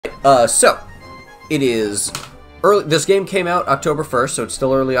So, it is early. This game came out October 1st, so it's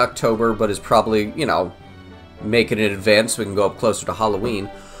still early October, but is probably, you know, making it in advance so we can go up closer to Halloween.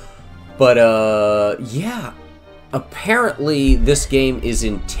 But, yeah. Apparently, this game is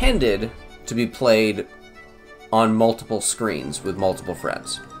intended to be played on multiple screens with multiple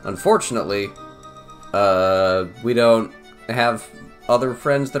friends. Unfortunately, we don't have other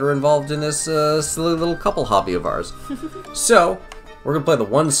friends that are involved in this silly little couple hobby of ours. So, we're gonna play the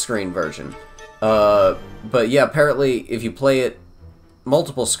one-screen version. But yeah, apparently, if you play it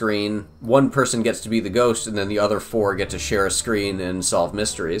multiple screen, one person gets to be the ghost, and then the other four get to share a screen and solve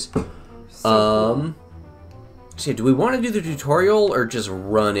mysteries. So do we want to do the tutorial, or just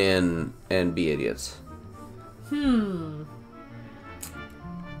run in and be idiots?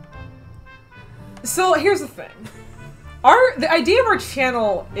 So, here's the thing. The idea of our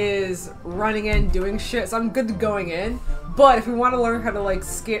channel is running in, doing shit, so I'm good to going in. But if we want to learn how to, like,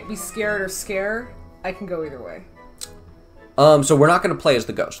 be scared or scare, I can go either way. So we're not going to play as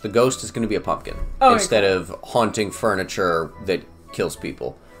the ghost. The ghost is going to be a pumpkin. Oh, instead of haunting furniture that kills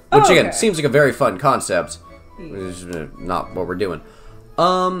people. Which, again, seems like a very fun concept. Which is not what we're doing.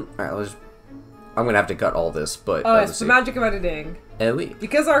 Alright, I'm going to have to cut all this, but... Oh, it's the magic of editing. Oui.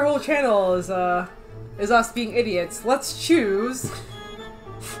 Because our whole channel is us being idiots, let's choose...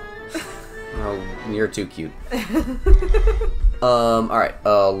 Oh, you're too cute. Alright,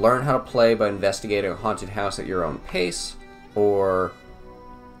 learn how to play by investigating a haunted house at your own pace, or...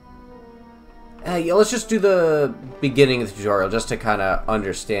 yeah, let's just do the beginning of the tutorial, just to kind of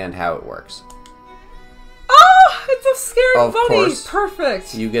understand how it works. Oh, it's a scary bunny! Of course,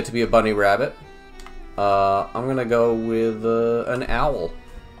 perfect! You get to be a bunny rabbit. I'm gonna go with an owl.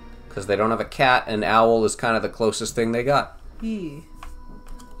 Because they don't have a cat, and owl is kind of the closest thing they got. Yeah.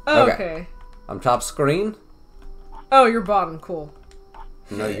 Oh, okay. I'm top screen. Oh, you're bottom. Cool.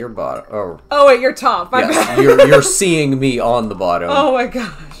 No, you're bottom. Oh. Oh wait, you're top. My bad. You're seeing me on the bottom. Oh my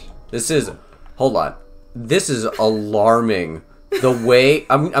gosh. This is. Hold on. This is alarming. The way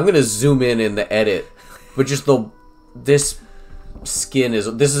I'm gonna zoom in the edit, but just this skin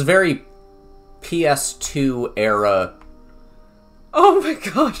is. This is very PS2 era. Oh my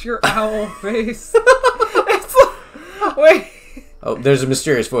gosh, your owl face. Wait. Oh, there's a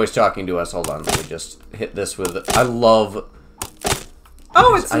mysterious voice talking to us. Hold on, let me just hit this with... I love...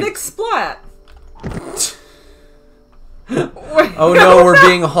 Oh, it's Nick Splat! Wait, oh no, we're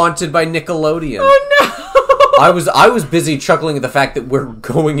being haunted by Nickelodeon. Oh no! I was busy chuckling at the fact that we're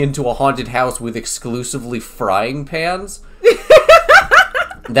going into a haunted house with exclusively frying pans.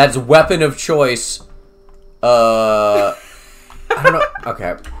 That's weapon of choice. I don't know.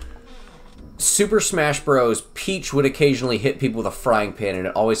 Okay. Super Smash Bros. Peach would occasionally hit people with a frying pan, and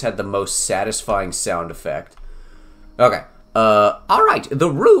it always had the most satisfying sound effect. Okay. Alright.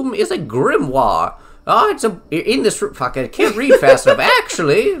 The room is a grimoire. It's in this room. Fuck, I can't read fast enough.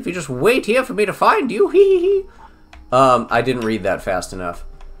 Actually, if you just wait here for me to find you. I didn't read that fast enough.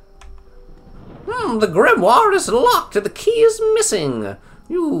 The grimoire is locked and the key is missing.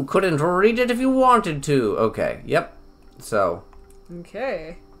 You couldn't read it if you wanted to. Okay. Yep. So.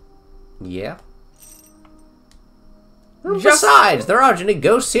 Okay. Yeah. Besides, there aren't any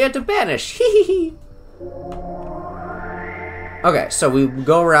ghosts here to banish. Okay, so we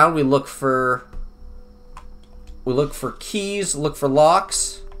go around, we look for keys, look for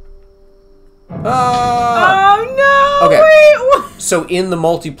locks. Oh no! Okay. Wait, what? So in the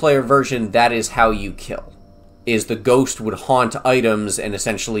multiplayer version, that is how you kill. Is the ghost would haunt items and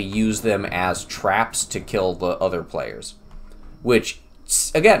essentially use them as traps to kill the other players. Which,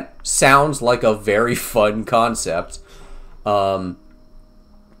 again, sounds like a very fun concept, but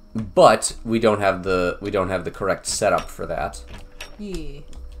we don't have the correct setup for that. Yeah.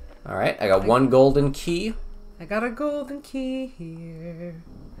 All right, I got one golden key. I got a golden key here.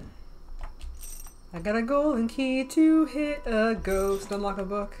 I got a golden key to hit a ghost, unlock a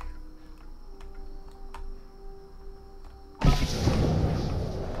book.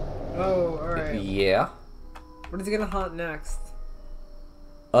 Oh, all right. Yeah. What is he gonna haunt next?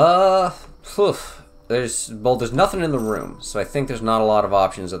 There's nothing in the room, so I think there's not a lot of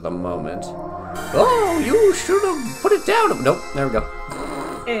options at the moment. Oh, you should have put it down. Nope, there we go.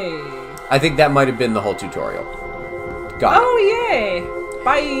 Hey. I think that might have been the whole tutorial. Got it. Oh, yay!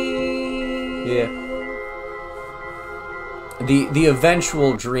 Bye! Yeah. The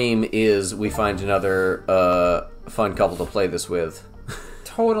eventual dream is we find another fun couple to play this with.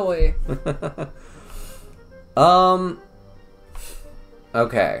 Totally.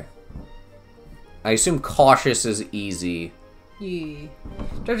 Okay. I assume cautious is easy. Yeah.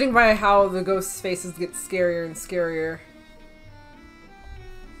 Judging by how the ghost's faces get scarier and scarier.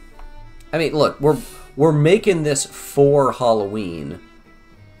 I mean, look, we're making this for Halloween.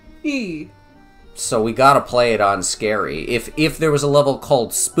 So we gotta play it on scary. If there was a level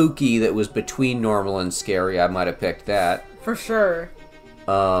called spooky that was between normal and scary, I might have picked that. For sure.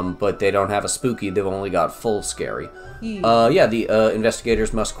 But they don't have a spooky, they've only got full scary. Yeah, the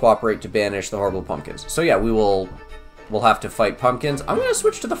investigators must cooperate to banish the horrible pumpkins. So yeah, we'll have to fight pumpkins. I'm gonna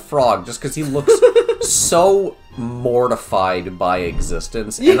switch to the frog, just because he looks so mortified by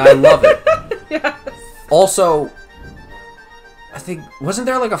existence, and I love it. Yes. Also, I think, wasn't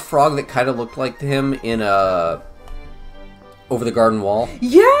there like a frog that kind of looked like him in Over the Garden Wall?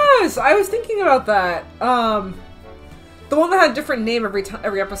 Yes! I was thinking about that. The one that had a different name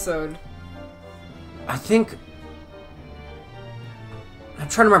every episode. I think... I'm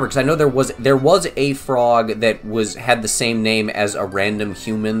trying to remember, because I know there was a frog that had the same name as a random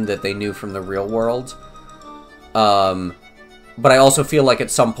human that they knew from the real world. But I also feel like at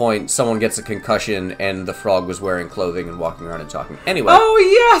some point someone gets a concussion and the frog was wearing clothing and walking around and talking. Anyway. Oh,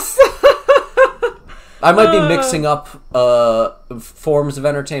 yes! I might be mixing up forms of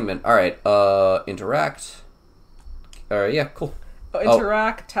entertainment. Alright, interact. Alright, yeah, cool.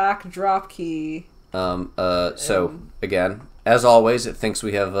 Interact, tack, drop key. So, again, as always, it thinks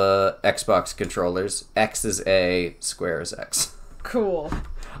we have Xbox controllers. X is A, square is X. Cool.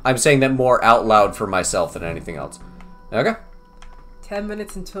 I'm saying that more out loud for myself than anything else. Okay. 10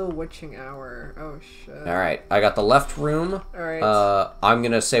 minutes until witching hour. Oh, shit. Alright, I got the left room. Alright. I'm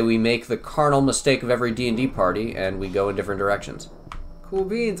gonna say we make the carnal mistake of every D&D party, and we go in different directions. Cool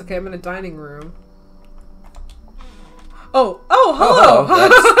beans. Okay, I'm in a dining room. Oh, hello!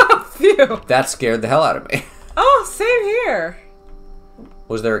 Oh, Phew. that scared the hell out of me. Oh, same here.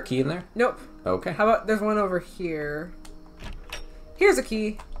 Was there a key in there? Nope. Okay. How about, there's one over here. Here's a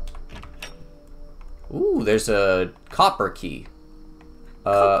key. Ooh, there's a copper key.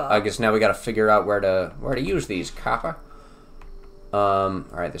 I guess now we gotta figure out where to use these copper.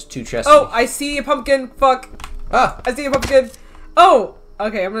 Alright, there's 2 chests. Oh, I see a pumpkin. Fuck. Ah! I see a pumpkin. Oh!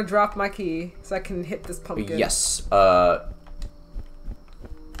 Okay, I'm gonna drop my key so I can hit this pumpkin. Yes.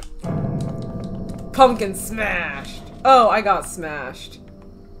 Pumpkin smashed. Oh, I got smashed.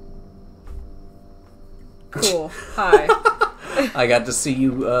 Cool. Hi. I got to see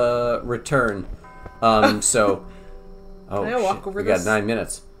you return. So. Oh, Can I walk over we this? got 9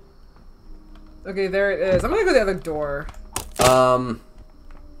 minutes. Okay, there it is. I'm gonna go to the other door.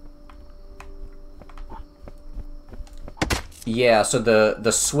 Yeah, so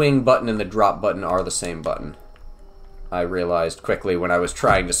the swing button and the drop button are the same button. I realized quickly when I was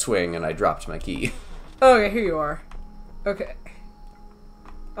trying to swing and I dropped my key. Okay, here you are. Okay.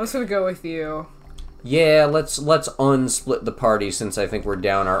 I'm just gonna go with you. Yeah, let's unsplit the party since I think we're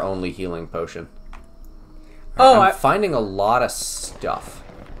down our only healing potion. I'm finding a lot of stuff.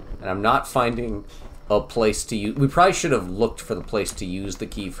 And I'm not finding a place to use... We probably should have looked for the place to use the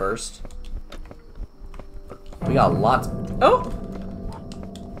key first. But we got lots... Oh!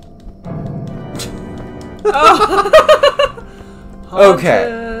 Oh!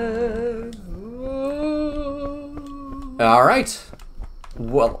 Okay. Alright.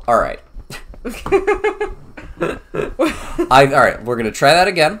 Well, alright. Alright, we're gonna try that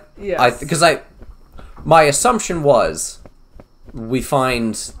again. Yes. Because my assumption was we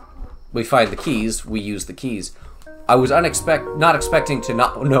find the keys, we use the keys. I was not expecting to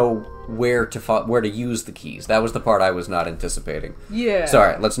not know where to use the keys. That was the part I was not anticipating. Yeah. So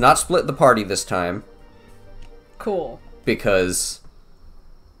alright, let's not split the party this time. Cool. Because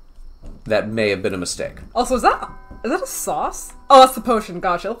that may have been a mistake. Also, is that a sauce? Oh, that's the potion.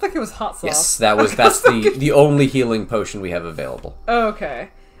 Gotcha. It looked like it was hot sauce. Yes, that's the only healing potion we have available. Okay.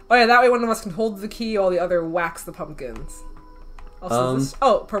 Oh yeah, that way one of us can hold the key while the other whacks the pumpkins.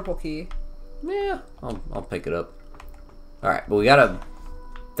 Also, purple key. Yeah, I'll pick it up. Alright, but we gotta...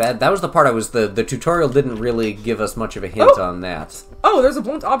 That was the part the tutorial didn't really give us much of a hint on that. Oh, there's a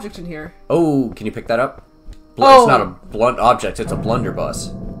blunt object in here. Oh, can you pick that up? It's not a blunt object, it's a blunderbuss.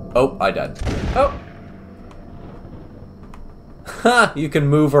 Oh, I died. Oh. Ha! You can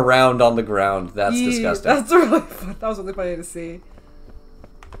move around on the ground. That's disgusting. That's really fun. That was really funny to see.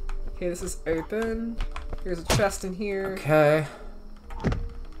 Okay, this is open. Here's a chest in here. Okay.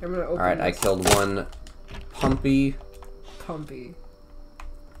 I'm gonna open Alright, I killed one Pumpy.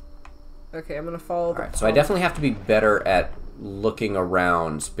 Okay, I'm gonna follow the Alright, so I definitely have to be better at looking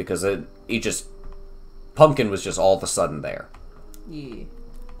around because Pumpkin was just all of a sudden there. Yeah.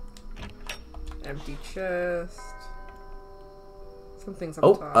 Empty chest. Something's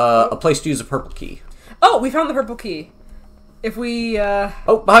on top. A place to use a purple key. Oh, we found the purple key. If we,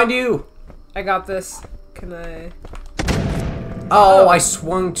 Oh, behind you! I got this. Can I... Oh, I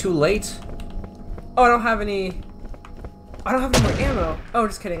swung too late. Oh, I don't have any more ammo. Oh,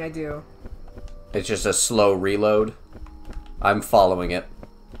 just kidding, I do. It's just a slow reload. I'm following it.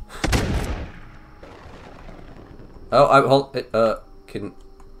 Oh,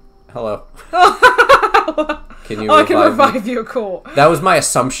 hello. Can you I can revive me? you, cool. That was my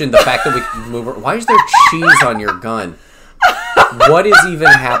assumption, the fact that we can move. Why is there cheese on your gun? What is even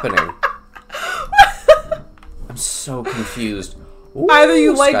happening? I'm so confused. Ooh, Either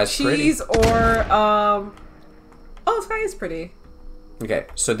you like cheese or, oh, the sky is pretty. Okay,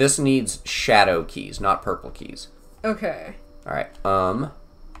 so this needs shadow keys, not purple keys. Okay. Alright,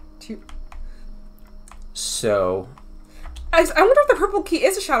 so... I wonder if the purple key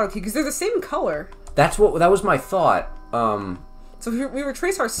is a shadow key, because they're the same color. That was my thought. So we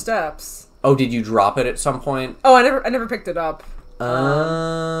retrace our steps. Oh, did you drop it at some point? Oh, I never picked it up. Yeah.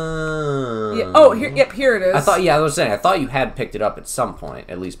 Oh, here it is. I thought you had picked it up at some point,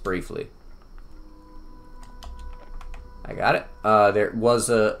 at least briefly. I got it. There was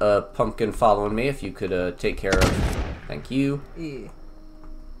a pumpkin following me, if you could take care of. Thank you.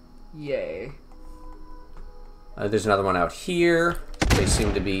 Yay. There's another one out here. They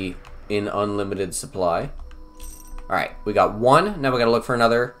seem to be in unlimited supply. Alright, we got one. Now we gotta look for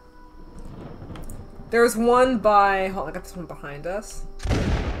another. There's one by... Hold on, I got this one behind us.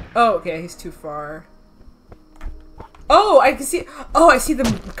 Oh, okay, he's too far. Oh, I can see... Oh, I see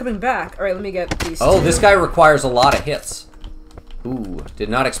them coming back. Alright, let me get these two. This guy requires a lot of hits. Ooh, did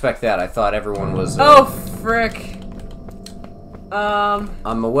not expect that. I thought everyone was... Oh, frick.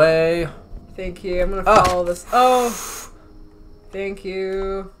 I'm away. Thank you. I'm gonna follow this. Oh, thank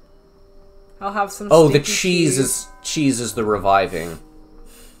you. I'll have some. Oh, the cheese is the reviving.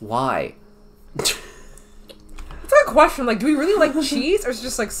 Why? It's a question. Like, do we really like cheese, or is it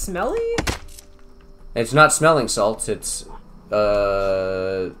just like smelly? It's not smelling salts. It's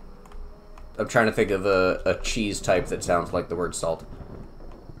I'm trying to think of a cheese type that sounds like the word salt.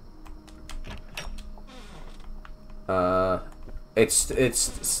 It's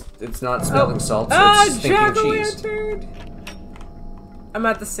not smelling salt. It's stinking cheese. I'm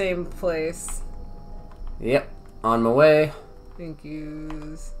at the same place. Yep, on my way. Thank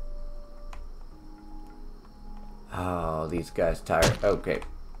yous. Oh, these guys tired. Okay,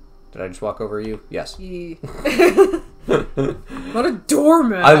 did I just walk over you? Yes. What a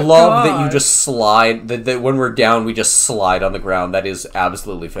doormat! I love that you just slide. That when we're down, we just slide on the ground. That is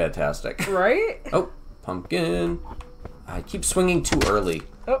absolutely fantastic. Right? Oh, pumpkin. I keep swinging too early.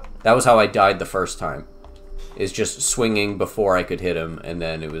 Oh. That was how I died the first time. Is just swinging before I could hit him, and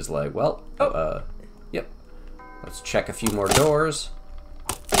then it was like, well, yep. Let's check a few more doors.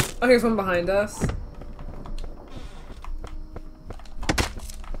 Oh, here's one behind us.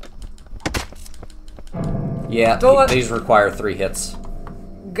 Yeah, these require 3 hits.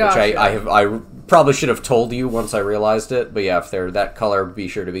 Gotcha. Which I probably should have told you once I realized it, but yeah, if they're that color, be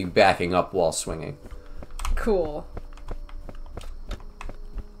sure to be backing up while swinging. Cool.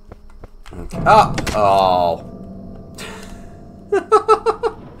 Okay. Oh.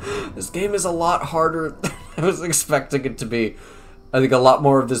 This game is a lot harder than I was expecting it to be. I think a lot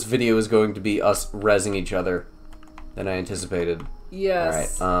more of this video is going to be us rezzing each other than I anticipated.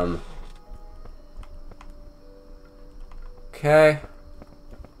 Yes. Alright, okay.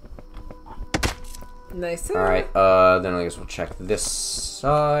 Nice. Alright, then I guess we'll check this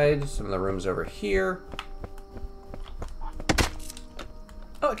side. Some of the rooms over here.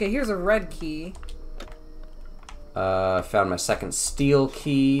 Oh, okay, here's a red key. Found my second steel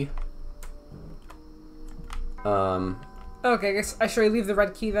key. Okay, I guess should I leave the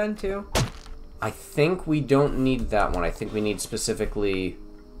red key then, too? I think we don't need that one. I think we need specifically...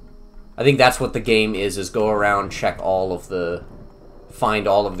 I think that's what the game is go around, check all of the... Find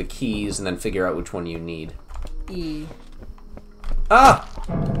all of the keys, and then figure out which one you need. E. Ah!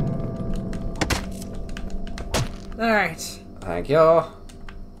 Alright. Thank you.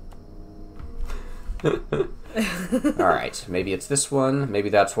 Alright, maybe it's this one. Maybe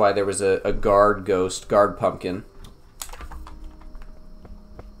that's why there was a guard pumpkin.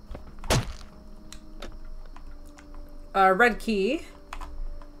 Red key.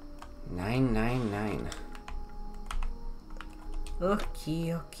 999.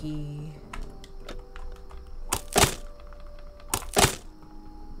 Okay, okay.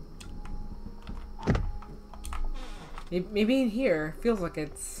 Maybe in here. Feels like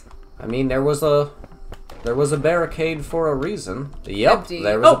it's... I mean, there was a barricade for a reason. Yep, empty.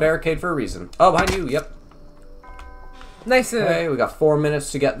 There was a barricade for a reason. Oh, behind you, yep. Nice. Okay, we got 4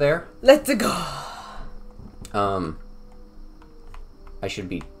 minutes to get there. Let's go. I should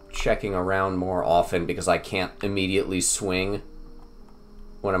be checking around more often because I can't immediately swing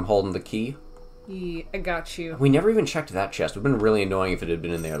when I'm holding the key. Yeah, I got you. We never even checked that chest. It would have been really annoying if it had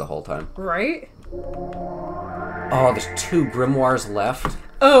been in there the whole time. Right? Oh, there's 2 grimoires left.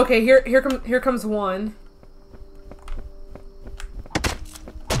 Oh, okay. Here comes one.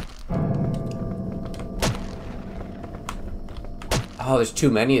 Oh, there's too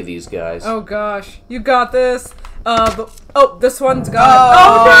many of these guys. Oh gosh, you got this. Oh, this one's got.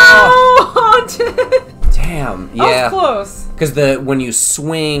 Oh no! Damn. Yeah. That was close. Because when you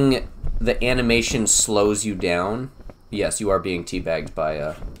swing, the animation slows you down. Yes, you are being teabagged by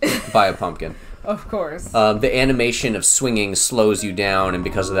a pumpkin. Of course. The animation of swinging slows you down, and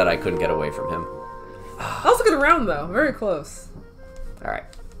because of that, I couldn't get away from him. That was a good round, though. Very close. All right,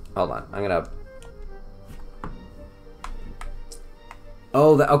 hold on. I'm gonna.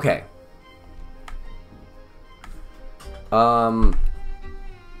 Oh, okay. Oh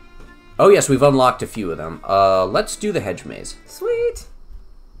yes, we've unlocked a few of them. Let's do the hedge maze. Sweet.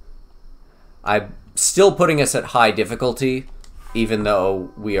 I'm still putting us at high difficulty, even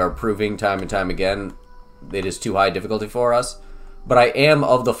though we are proving time and time again it is too high difficulty for us. But I am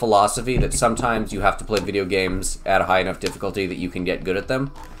of the philosophy that sometimes you have to play video games at a high enough difficulty that you can get good at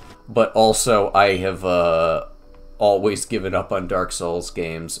them. But also, I have always given up on Dark Souls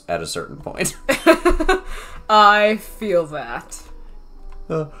games at a certain point. I feel that.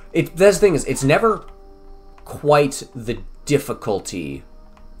 That's the thing is, it's never quite the difficulty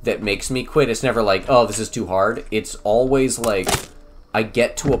that makes me quit. It's never like, oh, this is too hard. It's always like, I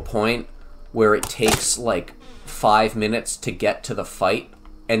get to a point where it takes like 5 minutes to get to the fight,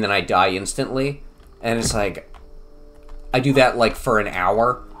 and then I die instantly. And it's like, I do that like for an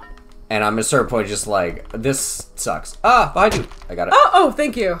hour, and I'm at a certain point just like, this sucks. Ah, behind you. I got it. Oh,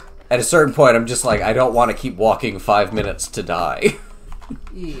 thank you. At a certain point, I'm just like, I don't want to keep walking 5 minutes to die.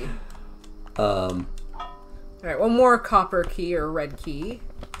 Yeah. Alright, one more copper key or red key.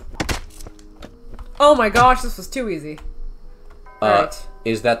 Oh my gosh, this was too easy. Alright.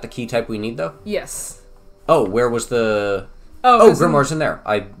 Is that the key type we need, though? Yes. Oh, where was the... Oh, Grimoire's in there.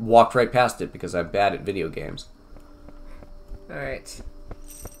 I walked right past it because I'm bad at video games. Alright.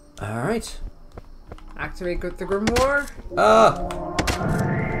 Alright. Activate the grimoire.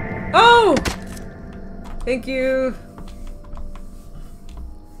 Oh! Thank you.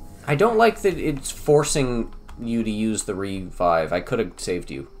 I don't like that it's forcing you to use the revive. I could have saved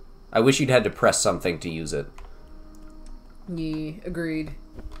you. I wish you'd had to press something to use it. Yeah, agreed.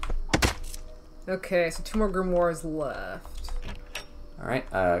 Okay, so 2 more grimoires left. Alright,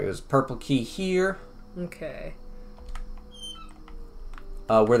 there's a purple key here. Okay.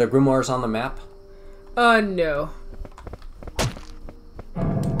 Were there grimoires on the map? No.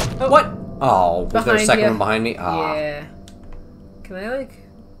 Oh. What? Oh, was there a second one behind me? Ah. Yeah. Can I, like...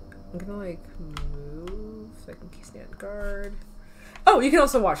 I'm gonna, like, move so I can stand guard. Oh, you can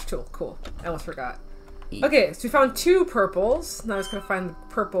also watch too. Cool. I almost forgot. Okay, so we found 2 purples. Now I was gonna find the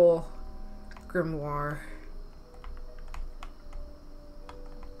purple grimoire.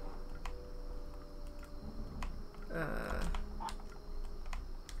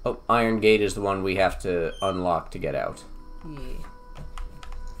 Oh, Iron Gate is the one we have to unlock to get out. Yeah.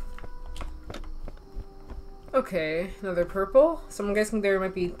 Okay, another purple. So I'm guessing there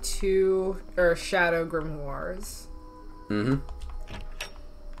might be 2 shadow grimoires. Mm-hmm.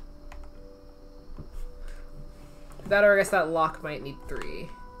 That, or I guess that lock might need 3.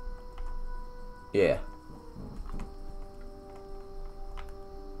 Yeah.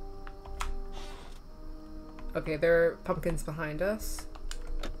 Okay, there are pumpkins behind us.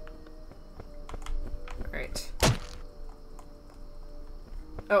 Alright.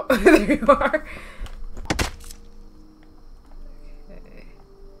 Oh, there you are. Okay.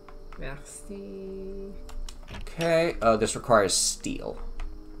 Merci. Okay, this requires steel.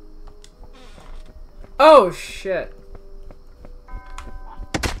 Oh, shit.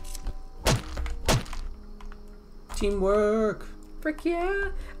 Teamwork! Frick yeah.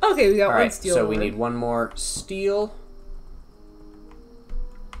 Okay, we got one Alright, steel. so we need one more steel.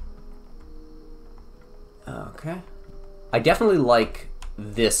 Okay. I definitely like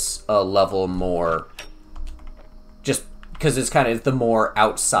this level more. Just because it's kind of the more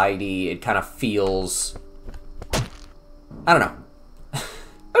outsidey. It kind of feels... I don't know.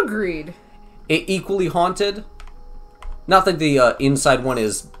 Agreed. Equally haunted. Not that the inside one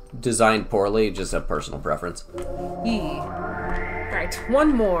is designed poorly, just a personal preference. Alright,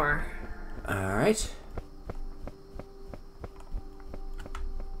 one more. Alright.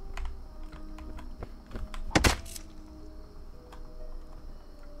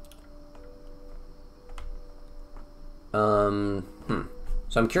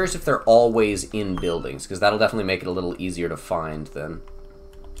 So I'm curious if they're always in buildings, because that'll definitely make it a little easier to find then.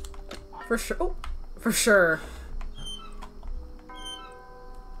 For sure. Oh, for sure.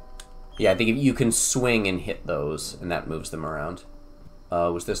 Yeah, I think you can swing and hit those, and that moves them around.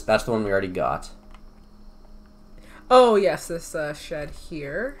 Was this... That's the one we already got. Oh, yes, this shed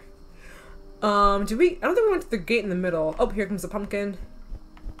here. Did we... I don't think we went to the gate in the middle. Oh, here comes the pumpkin.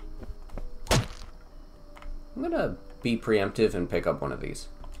 I'm gonna be preemptive and pick up one of these.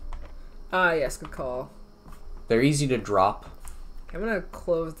 Ah, yes, good call. They're easy to drop. I'm gonna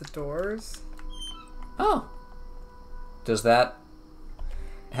close the doors. Oh. Does that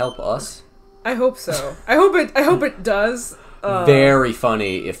help us? I hope so. I hope it does. Very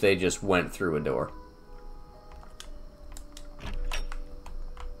funny if they just went through a door.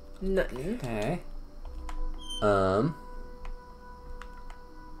 Nothing. Okay.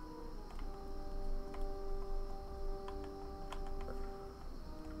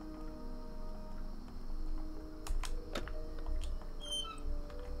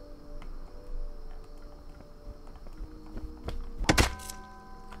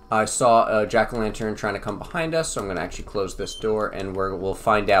 I saw a jack-o'-lantern trying to come behind us, so I'm going to actually close this door, and we'll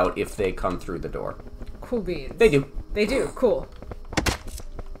find out if they come through the door. Cool beans. They do. They do. Cool.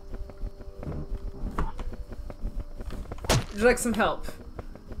 Would you like some help?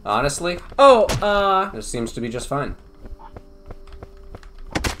 Honestly? Oh, this seems to be just fine.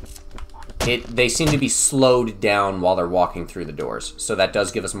 They seem to be slowed down while they're walking through the doors, so that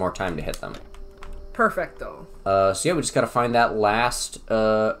does give us more time to hit them. Perfecto. So yeah, we just gotta find that last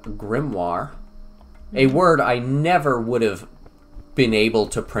grimoire. A word I never would have been able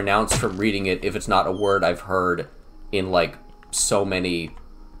to pronounce from reading it if it's not a word I've heard in, like, so many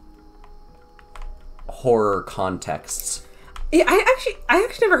horror contexts. Yeah, I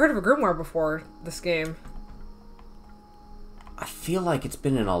actually never heard of a grimoire before this game. I feel like it's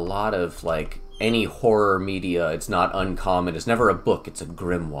been in a lot of, like, any horror media. It's not uncommon. It's never a book, it's a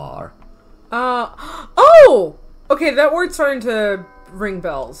grimoire. Oh! Okay, that word's starting to ring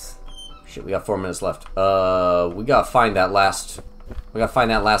bells. Shit, we got 4 minutes left. We gotta find that last... We gotta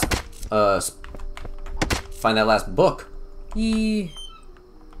find that last, find that last book. Here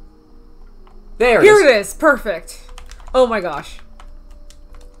There it is! Perfect. Oh my gosh.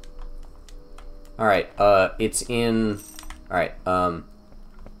 Alright, it's in... Alright, I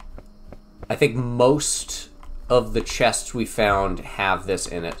think most of the chests we found have this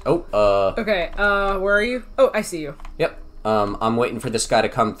in it. Oh, Okay, where are you? Oh, I see you. Yep. I'm waiting for this guy to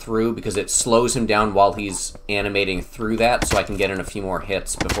come through because it slows him down while he's animating through that, so I can get in a few more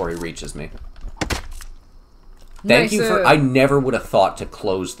hits before he reaches me. Thank you for... I never would have thought to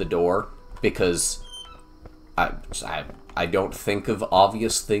close the door because I don't think of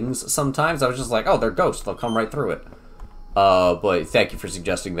obvious things sometimes. I was just like, oh, they're ghosts. They'll come right through it. But thank you for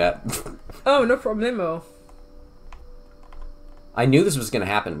suggesting that. Oh, no problemo. I knew this was going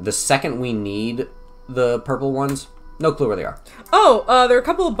to happen. The second we need the purple ones, no clue where they are. Oh, there are a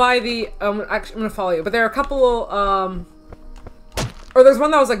couple by the... actually, I'm gonna follow you, but there are a couple, or there's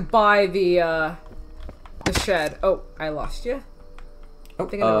one that was, like, by the shed. Oh, I lost you. Oh, I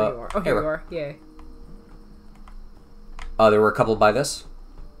think I know where you are. Oh, here you are. Yay. There were a couple by this?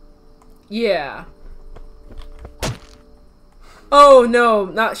 Yeah. Oh, no,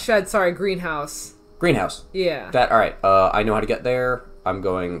 not shed, sorry, greenhouse. Greenhouse. Yeah. That, alright, I know how to get there. I'm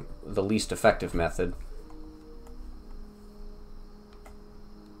going the least effective method.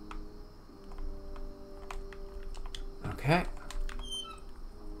 Okay.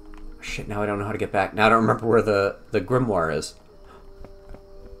 Shit, now I don't know how to get back. Now I don't remember where the grimoire is.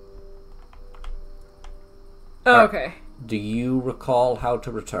 Oh, okay. Do you recall how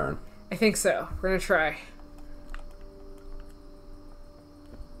to return? I think so. We're gonna try.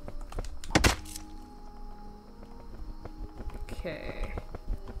 Okay.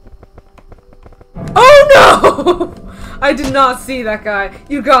 Oh no! I did not see that guy.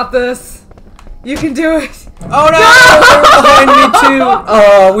 You got this. You can do it. Oh no! They were behind me too.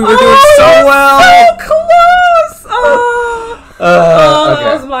 Oh, we were doing so well. So close. Oh. Okay.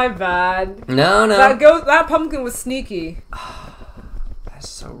 That was my bad. No. That pumpkin was sneaky. That's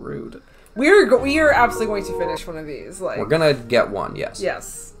so rude. We are absolutely going to finish one of these. Like, we're gonna get one. Yes.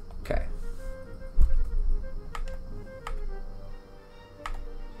 Yes. Okay.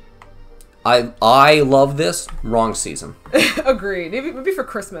 I love this. Wrong season. Agreed. Maybe for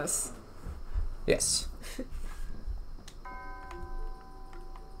Christmas. Yes.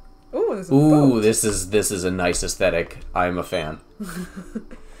 Ooh, there's a boat. this is a nice aesthetic. I'm a fan.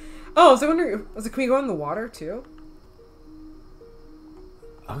 Oh, so I wondering, can we go in the water too?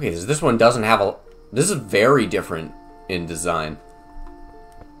 Okay, this one doesn't have a... This is very different in design.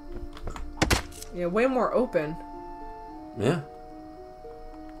 Yeah, way more open. Yeah.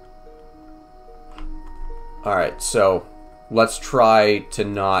 Alright, so let's try to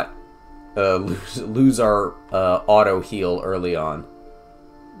not lose our auto heal early on.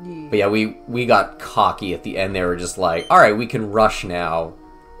 Yeah. But yeah, we got cocky at the end. They were just like, alright, we can rush now.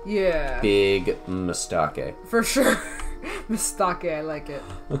 Yeah. Big mistake. For sure. Mistake, I like it.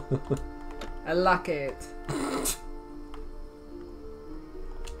 I like it.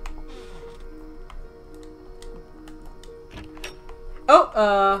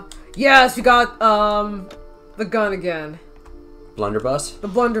 Oh, yes, we got, the gun again. Blunderbuss? The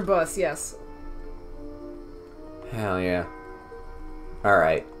blunderbuss, yes. Hell yeah.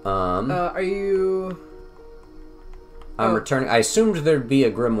 Alright, Are you... I'm returning. I assumed there'd be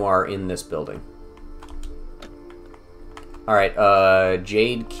a grimoire in this building. Alright,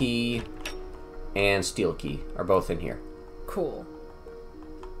 Jade Key and Steel Key are both in here. Cool.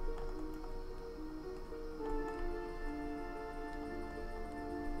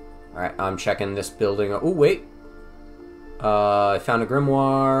 Alright, I'm checking this building. Oh, wait. I found a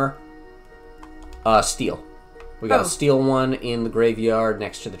grimoire. Steel. We got a steel one in the graveyard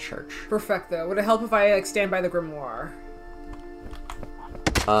next to the church. Perfecto. Would it help if I, like, stand by the grimoire?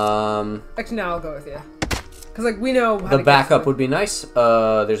 Actually, no, I'll go with you. Because, like, we know how the backup would be nice.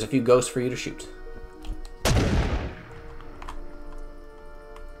 There's a few ghosts for you to shoot.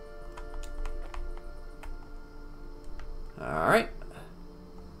 Alright.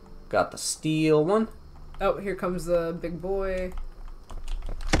 Got the steel one. Oh, here comes the big boy.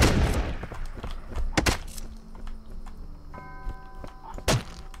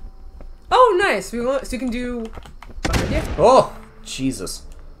 Oh, nice. So you can do... behind you? Oh, Jesus.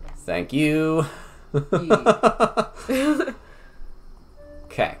 Thank you. Okay.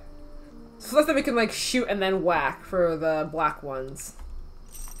 So that's that we can, like, shoot and then whack for the black ones.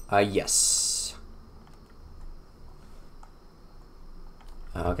 Yes.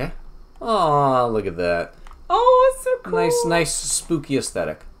 Okay. Oh, look at that. Oh, that's so cool. Nice spooky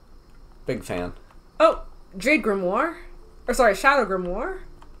aesthetic. Big fan. Oh, Jade Grimoire. Or, sorry, Shadow Grimoire.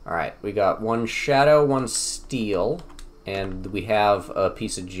 Alright, we got one shadow, one steel, and we have a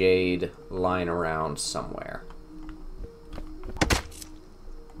piece of jade lying around somewhere.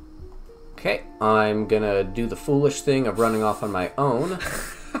 Okay, I'm gonna do the foolish thing of running off on my own.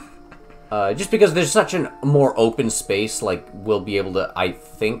 Just because there's such a more open space, like, we'll be able to, I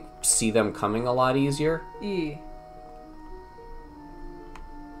think, see them coming a lot easier. E.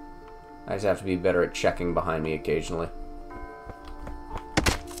 I just have to be better at checking behind me occasionally.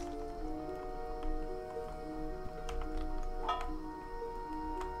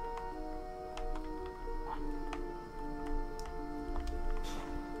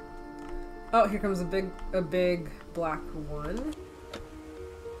 Oh, here comes a big black one.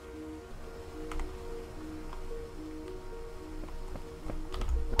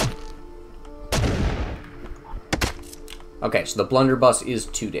 Okay, so the blunderbuss is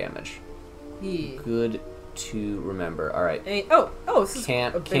 2 damage. Yeah. Good to remember. All right. Oh, this is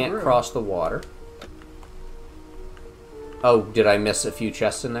a big can't room. cross the water. Oh, did I miss a few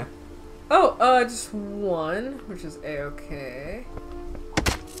chests in there? Oh, just one, which is a-okay.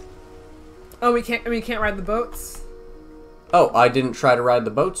 Oh, we can't ride the boats? Oh, I didn't try to ride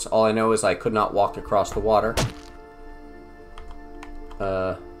the boats. All I know is I could not walk across the water.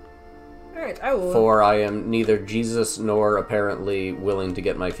 Alright, I will. For I am neither Jesus nor apparently willing to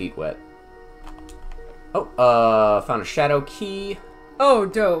get my feet wet. Oh, found a shadow key. Oh,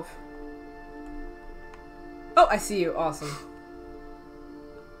 dope. Oh, I see you. Awesome.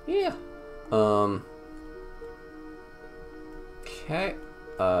 Yeah. Okay.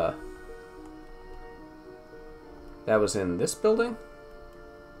 That was in this building?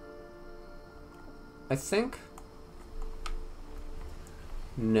 I think?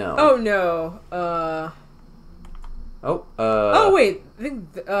 No. Oh, no. Oh, wait. I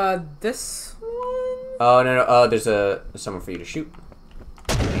think, this one? Oh, no. There's someone for you to shoot.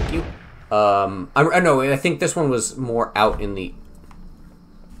 Thank you. I think this one was more out in the...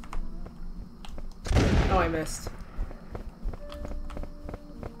 Oh, I missed.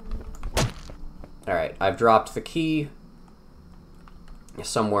 Alright, I've dropped the key.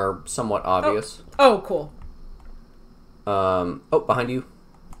 Somewhere somewhat obvious. Oh, cool. Oh, behind you.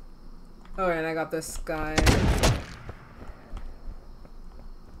 Oh, and I got this guy.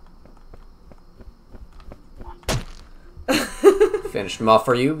 Finished him off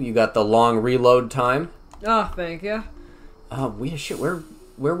for you. You got the long reload time. Oh, thank you. Shit,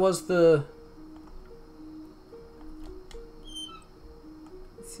 where was the...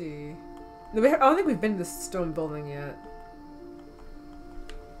 Let's see. No, I don't think we've been to this stone building yet.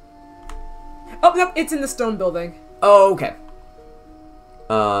 Oh, no, it's in the stone building. Oh, okay.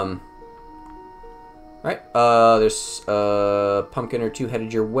 Alright, there's a pumpkin or two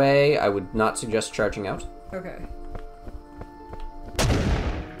headed your way. I would not suggest charging out. Okay.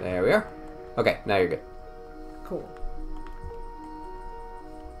 There we are. Okay, now you're good. Cool.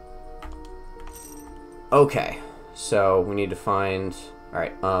 Okay, so we need to find...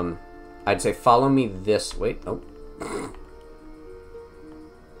 Alright, I'd say follow me this... Wait, oh.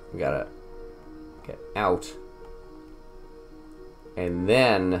 We gotta get out. And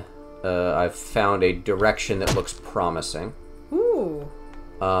then... I've found a direction that looks promising. Ooh.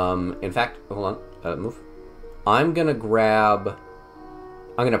 In fact, hold on. Move. I'm gonna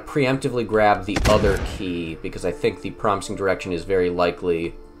preemptively grab the other key because I think the promising direction is very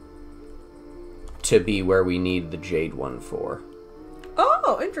likely to be where we need the jade one for.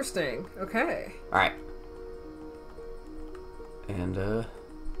 Oh, interesting. Okay. Alright. And,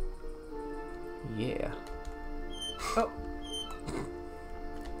 yeah. Oh.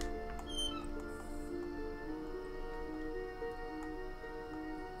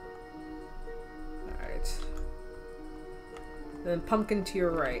 Then pumpkin to your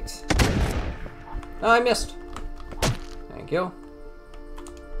right. Oh, I missed. Thank you.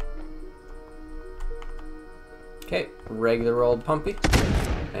 Okay, regular old pumpy.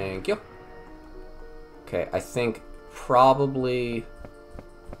 Thank you. Okay, I think probably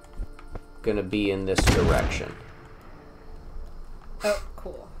gonna be in this direction. Oh,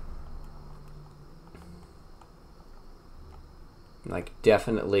 cool. Like,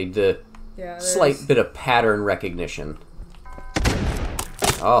 definitely the Yeah, slight bit of pattern recognition.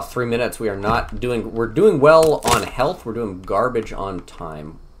 Oh, 3 minutes. We are not doing... We're doing well on health. We're doing garbage on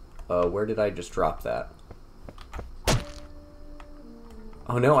time. Where did I just drop that?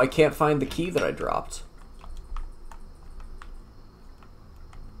 Oh no, I can't find the key that I dropped.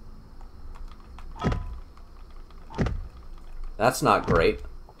 That's not great.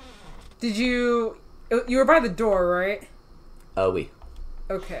 Did you... You were by the door, right? Oh, we.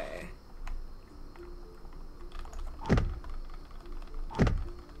 Okay.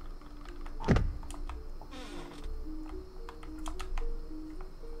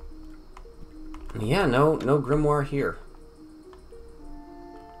 Yeah, no grimoire here.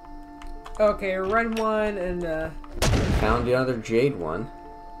 Okay, red one and Found the other jade one.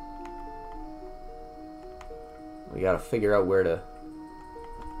 We gotta figure out where to...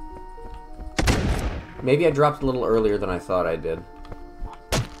 Maybe I dropped a little earlier than I thought I did.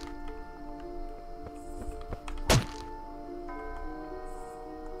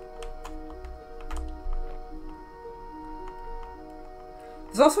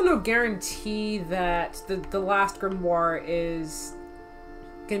 there's also no guarantee that the last grimoire is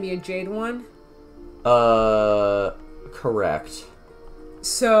gonna be a jade one. Correct.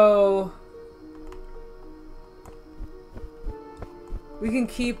 So we can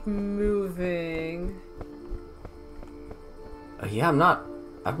keep moving. Yeah,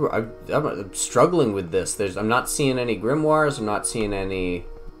 I'm struggling with this. I'm not seeing any grimoires. I'm not seeing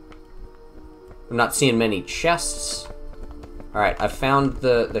many chests. Alright, I found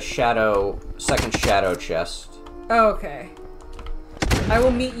the second shadow chest. Oh, okay. I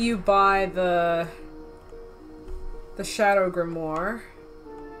will meet you by the shadow grimoire.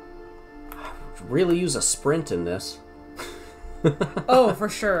 Really use a sprint in this. Oh, for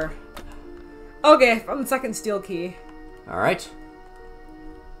sure. Okay, found the second steel key. Alright.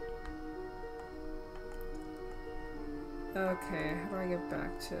 Okay, how do I get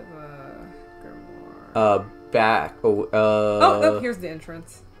back to the grimoire? Back. Oh, no, here's the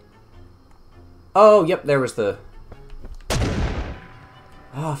entrance. Oh, yep, there was the...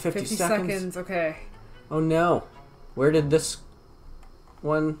 Oh, 50 seconds, okay. Oh no. Where did this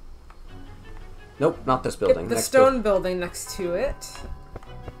one... Nope, not this building. The next stone building next to it.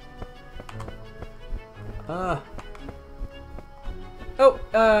 Ah. Oh,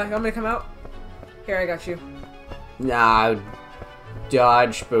 you want me to come out? Here, I got you. Nah,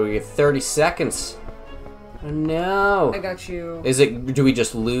 dodge, but we get 30 seconds. Oh no. I got you. Do we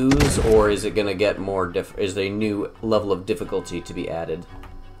just lose, or is it gonna get more is there a new level of difficulty to be added?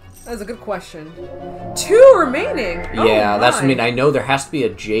 That's a good question. 2 remaining! Yeah, oh, that's what I mean. I know there has to be a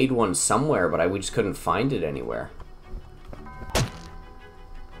jade one somewhere, but we just couldn't find it anywhere.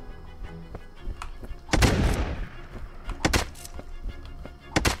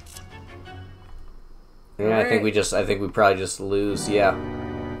 Yeah, right. I think we probably just lose, yeah.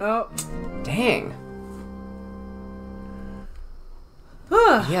 Oh. Dang.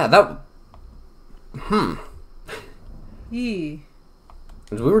 Huh. Yeah, that... Yee.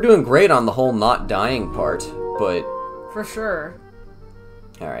 We were doing great on the whole not dying part, but... For sure.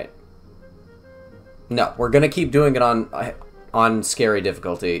 Alright. No, we're gonna keep doing it on... on scary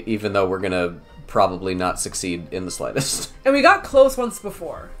difficulty, even though we're gonna probably not succeed in the slightest. And we got close once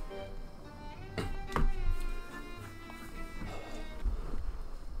before.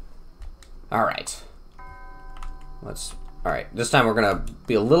 Alright. Alright, this time we're gonna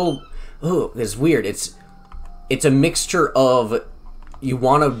be a little... Ooh, it's weird. It's a mixture of... You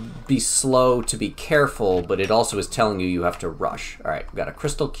want to be slow to be careful, but it also is telling you you have to rush. Alright, we got a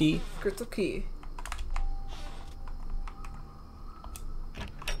crystal key. Crystal key.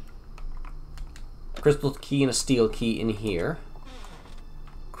 Crystal key and a steel key in here.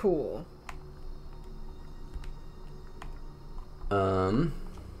 Cool.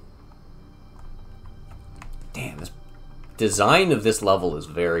 Damn, this design of this level is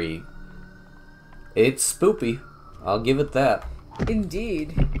very... It's spoopy. I'll give it that.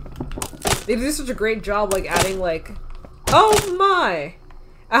 Indeed. They do such a great job, like, adding, like... Oh my!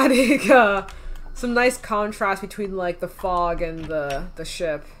 Adding, some nice contrast between, like, the fog and the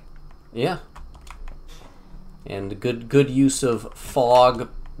ship. Yeah. And good use of fog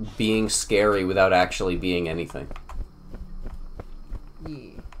being scary without actually being anything.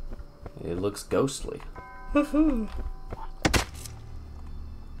 Yeah. It looks ghostly.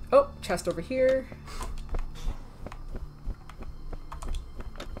 Oh, chest over here.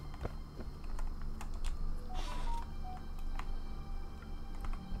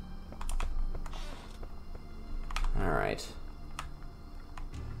 Alright.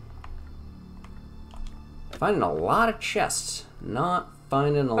 Finding a lot of chests. Not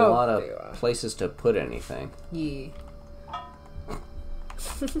finding a lot of places to put anything. Yeah.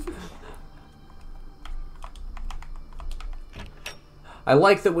 I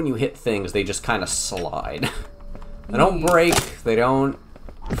like that when you hit things, they just kind of slide. They don't break. They don't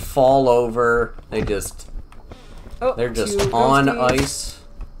fall over. They just... Oh, they're just on ice.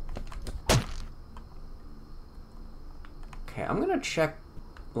 Okay, I'm gonna check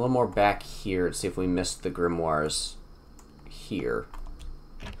a little more back here to see if we missed the grimoires here.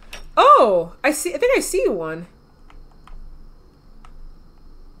 Oh! I see. I think I see one.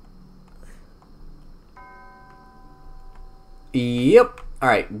 Yep.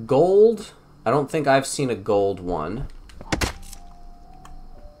 Alright, gold. I don't think I've seen a gold one.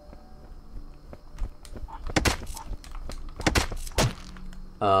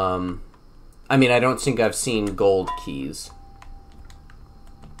 I mean, I don't think I've seen gold keys.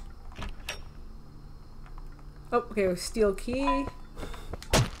 Oh, okay, steel key.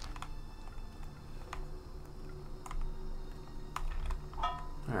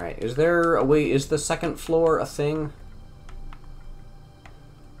 Alright, is there a way... Is the second floor a thing?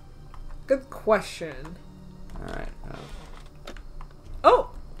 Good question. Alright. Oh!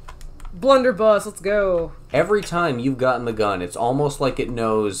 Blunderbuss, let's go. Every time you've gotten the gun, it's almost like it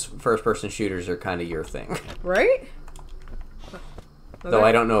knows first-person shooters are kind of your thing. Right? Though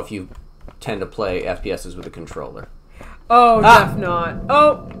I don't know if you tend to play FPSs with a controller. Oh, def not.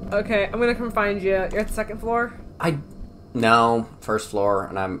 Oh, okay, I'm gonna come find you. You're at the second floor? No, first floor,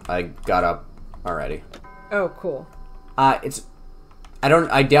 and I got up already. Oh, cool. I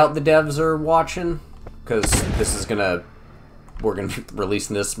doubt the devs are watching, because this is we're gonna be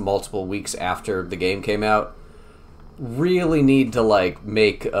releasing this multiple weeks after the game came out. Really need to, like,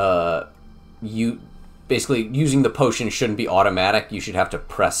 make, basically, using the potion shouldn't be automatic. You should have to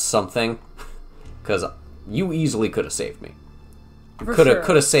press something, because you easily could have saved me. Could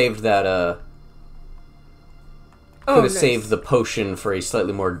have saved that, could have saved the potion for a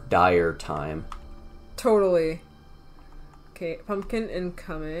slightly more dire time. Totally. Okay, pumpkin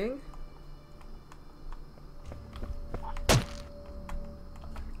incoming.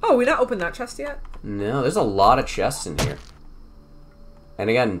 Oh, we not opened that chest yet? No, there's a lot of chests in here. And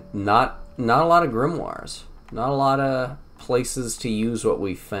again, not a lot of grimoires. Not a lot of places to use what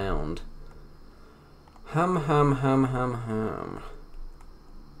we found. Hum.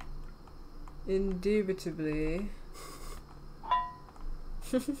 Indubitably.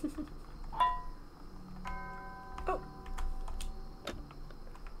 Oh.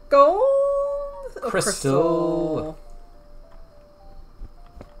 Gold? Oh, crystal.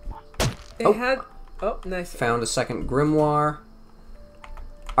 It had... Oh, nice. Found a second grimoire.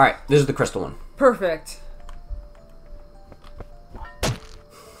 Alright, this is the crystal one. Perfect.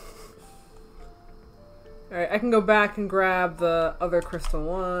 Alright, I can go back and grab the other crystal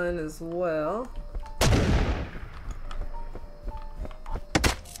one as well.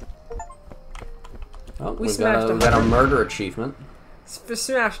 Oh, we got a murder achievement. For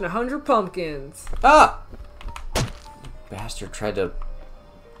smashing 100 pumpkins. Ah! Bastard tried to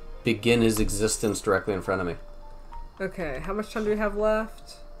begin his existence directly in front of me. Okay, how much time do we have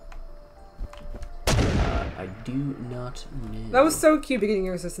left? I I do not know. That was so cute getting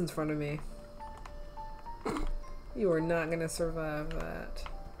your resistance in front of me. You are not gonna survive that.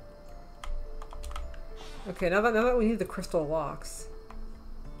 Okay, now that we need the crystal locks.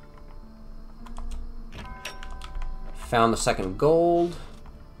 Found the second gold.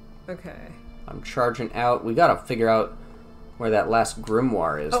 Okay. I'm charging out. We gotta figure out where that last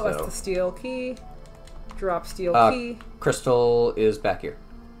grimoire is, though. though. That's the steel key. Drop steel key. Crystal is back here.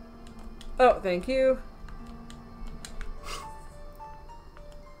 Oh, thank you.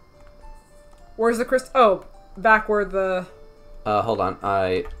 Where's the crystal? Oh, back where the... Hold on.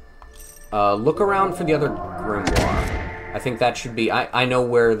 Look around for the other grimoire. I think that should be... I know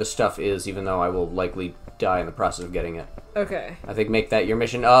where the stuff is, even though I will likely die in the process of getting it. Okay. I think make that your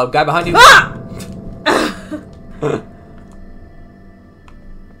mission. Guy behind you! Ah!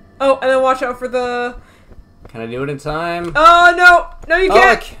 Oh, and then watch out for the... Can I do it in time? Oh, no! No, you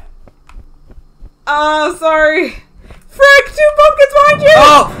can't! Oh, sorry. Frick! 2 pumpkins behind you!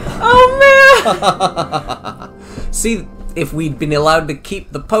 Oh, man! See, if we'd been allowed to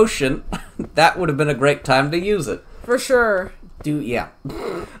keep the potion, that would have been a great time to use it. For sure. Yeah.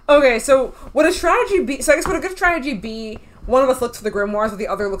 Okay, so would a strategy be... So I guess would a good strategy be one of us looks for the grimoires while the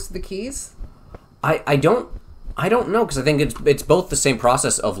other looks for the keys? I don't know, because I think it's both the same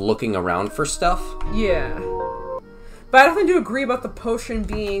process of looking around for stuff. Yeah. But I definitely do agree about the potion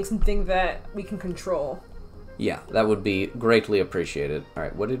being something that we can control. Yeah, that would be greatly appreciated.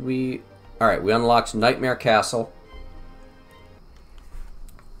 Alright, what did we... Alright, we unlocked Nightmare Castle.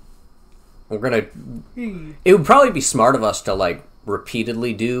 We're gonna... It would probably be smart of us to, like,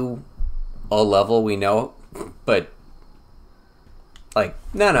 repeatedly do a level we know, but... Like,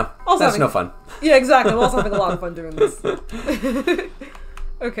 no, that's no fun. Yeah, exactly. I'm also having a lot of fun doing this.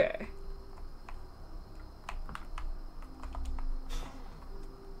 Okay.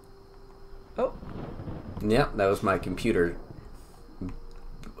 Oh. Yeah, that was my computer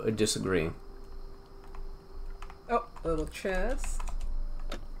disagreeing. Oh, little chest.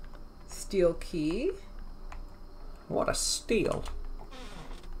 Steel key. What a steal.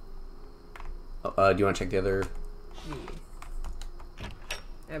 Do you want to check the other... Yeah.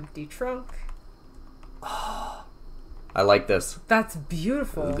 Empty trunk. I like this. That's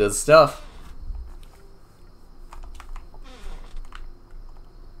beautiful. Good stuff.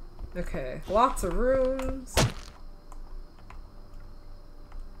 Okay, lots of rooms.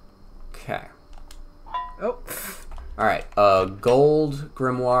 Okay. Oh. Alright, gold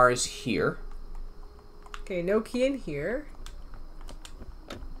grimoire is here. Okay, no key in here.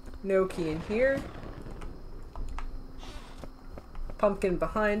 No key in here. Pumpkin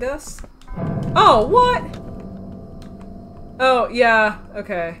behind us. Oh, what? Oh, yeah,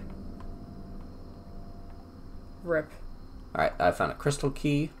 okay. Rip. Alright, I found a crystal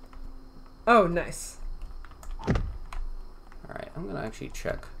key. Oh, nice. Alright, I'm gonna actually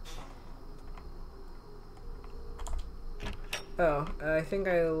check. Oh, I think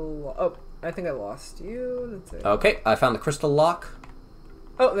I lost you. That's it. Okay, I found the crystal lock.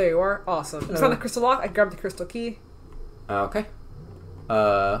 Oh, there you are. Awesome. You found the crystal lock. I grabbed the crystal key. Okay.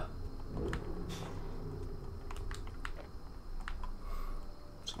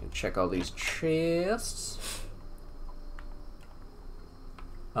 Just gonna check all these chests.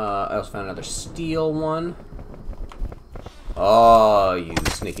 I also found another steel one. Oh, you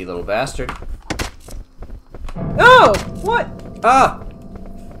sneaky little bastard. Oh! What? Ah!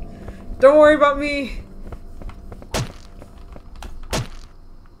 Don't worry about me.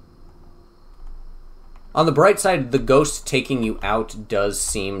 On the bright side, the ghost taking you out does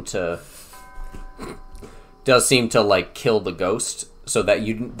seem to like kill the ghost, so that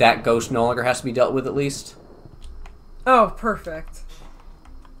that ghost no longer has to be dealt with, at least. Oh, perfect.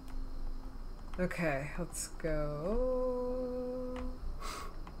 Okay, let's go.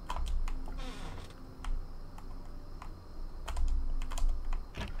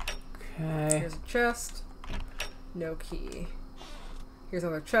 Okay. Here's a chest. No key. Here's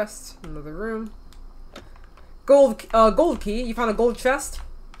another chest. Another room. Gold key. You found a gold chest?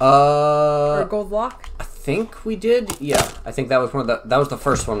 Or a gold lock? I think we did. Yeah, I think that was that was the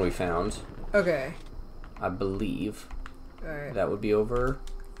first one we found. Okay. I believe. Alright. That would be over.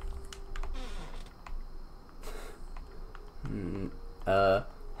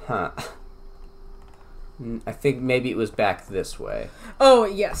 I think maybe it was back this way. Oh,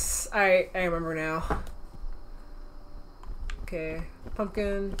 yes. I remember now. Okay.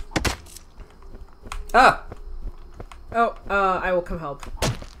 Pumpkin. Ah! Oh, I will come help.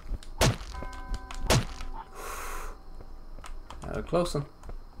 Close one.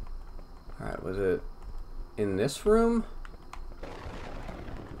 Alright, was it in this room?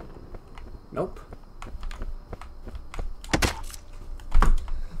 Nope.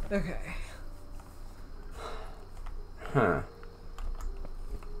 Okay. Huh.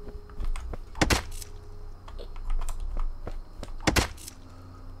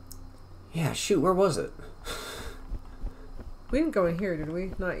 Yeah, shoot, where was it? We didn't go in here, did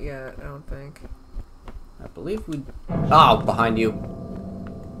we? Not yet, I don't think. I believe we... Oh, behind you.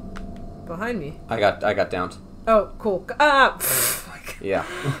 Behind me? I got downed. Oh, cool. Ah! Yeah.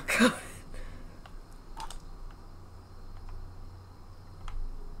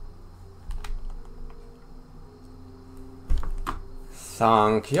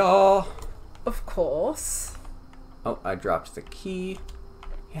 Thank you. Of course. Oh, I dropped the key.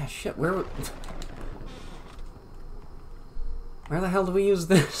 Yeah, shit, where the hell do we use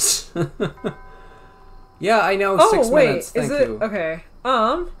this? Yeah, I know, oh, 6 wait, minutes, thank is it? you. Okay.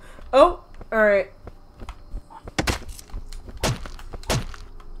 Oh, alright.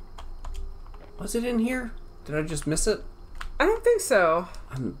 Was it in here? Did I just miss it? I don't think so.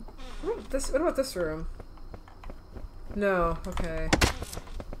 What about this room? No, okay.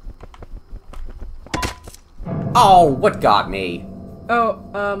 Oh, what got me?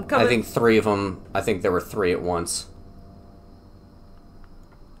 Oh, come I think 3 of them, I think there were 3 at once.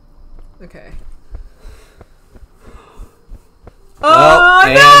 Okay. Oh,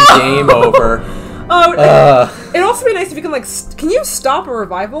 and no! game over. Oh, it'd also be nice if you can, like, can you stop a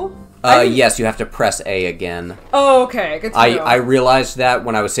revival? Yes, you have to press A again. Oh, okay, good to know. I realized that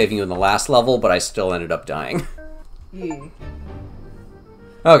when I was saving you in the last level, but I still ended up dying. Yeah.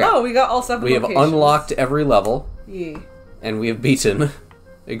 Okay. Oh, we got all 7 We have locations. unlocked every level. Yeah. And we have beaten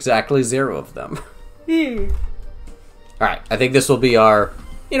exactly 0 of them. Yeah. Alright, I think this will be our...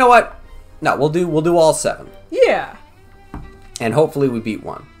 You know what? No, we'll do all 7. Yeah. And hopefully we beat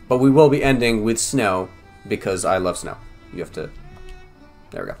 1. But we will be ending with snow, because I love snow. You have to...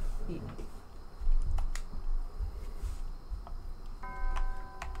 There we go.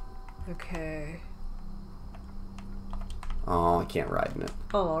 Okay. Oh, I can't ride in it.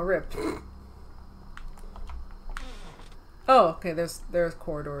 Oh, rip. Oh, okay, there's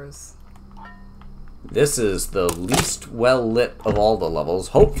corridors. This is the least well lit of all the levels.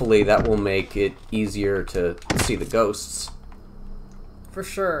 Hopefully that will make it easier to see the ghosts. For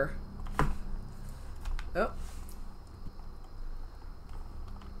sure. Oh.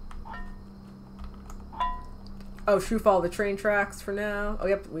 Oh, should we follow the train tracks for now? Oh,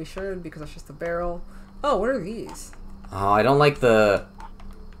 yep, we should, because that's just a barrel. Oh, what are these? Oh, I don't like the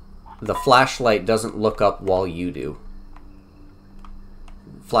flashlight doesn't look up while you do.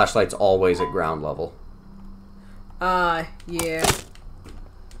 Flashlight's always at ground level. Yeah.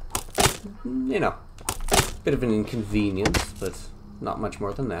 You know, bit of an inconvenience, but not much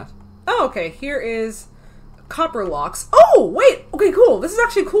more than that. Oh, okay, here is copper locks. Oh, wait! Okay, cool. This is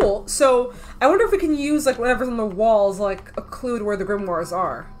actually cool. So, I wonder if we can use, like, whatever's on the walls, like, a clue to where the grimoires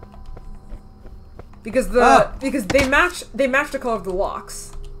are. Because because they match the color of the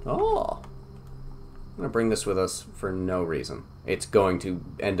locks. Oh. I'm gonna bring this with us for no reason. It's going to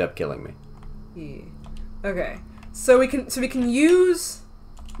end up killing me. Yeah. Okay. So we can use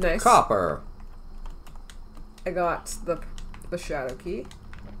nice. Copper. I got the shadow key.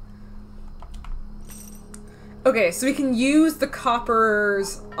 Okay, so we can use the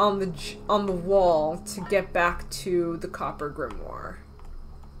coppers on the wall to get back to the copper grimoire.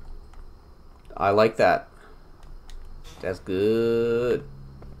 I like that. That's good.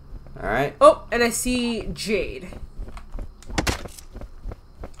 Alright. Oh, and I see jade.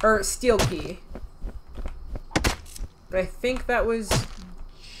 Or steel key. But I think that was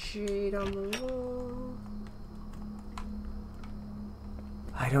jade on the wall.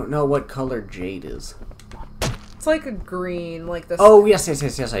 I don't know what color jade is. It's like a green, like this. Oh, yes,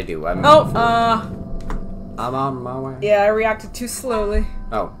 I do. I'm on my way. Yeah, I reacted too slowly.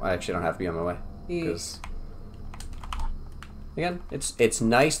 Oh, I actually don't have to be on my way. Yeah. Because, again, it's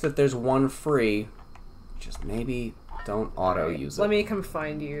nice that there's one free. Just maybe don't auto use it. Let me come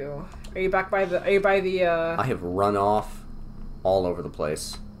find you. Are you back by the? I have run off all over the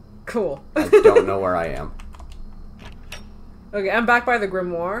place. Cool. I don't know where I am. Okay, I'm back by the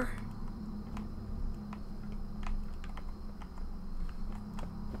grimoire.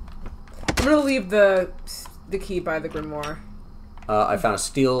 I'm gonna leave the key by the grimoire. I found a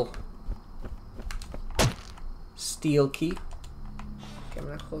steel key. Okay, I'm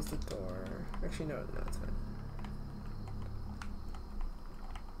gonna close the door. Actually, no, it's fine.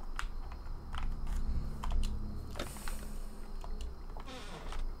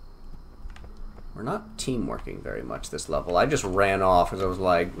 We're not teamworking very much this level. I just ran off as I was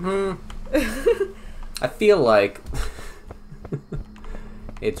like, I feel like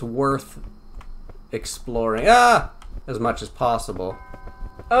it's worth exploring as much as possible.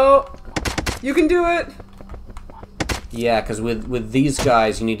 Oh, you can do it. Yeah, because with these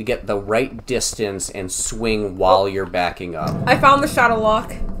guys, you need to get the right distance and swing while you're backing up. I found the shadow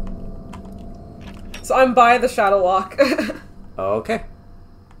lock. So I'm by the shadow lock. Okay.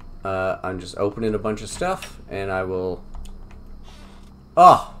 I'm just opening a bunch of stuff, and I will...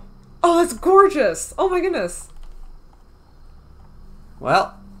 Oh! Oh, that's gorgeous! Oh my goodness.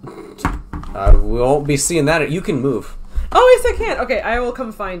 Well, we won't be seeing that. You can move. Oh, yes I can. Okay, I will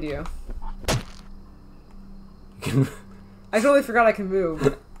come find you. I totally forgot I can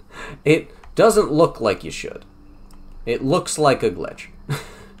move. It doesn't look like you should. It looks like a glitch.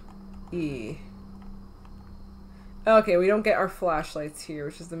 E. Okay, we don't get our flashlights here,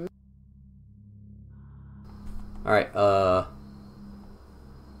 which is the... Alright, Oh,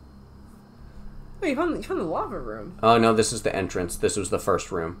 you found the lava room. Oh, no, this is the entrance. This was the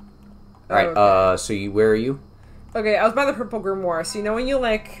first room. Alright, okay. So where are you? Okay, I was by the purple grimoire. So you know when you,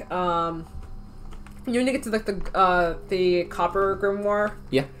 like, you need to get to, like, the copper grimoire?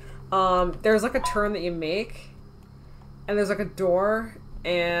 Yeah. There's, like, a turn that you make, and there's, like, a door,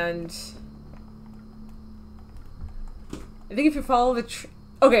 and... I think if you follow the...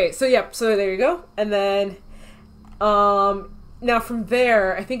 Okay, so, yeah, so there you go. And then, now from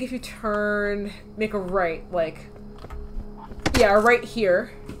there, I think if you turn... Make a right, like... Yeah, a right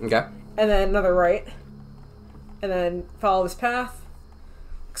here. Okay. And then another right. And then follow this path.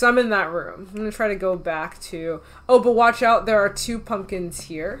 Because I'm in that room. I'm going to try to go back to... Oh, but watch out. There are 2 pumpkins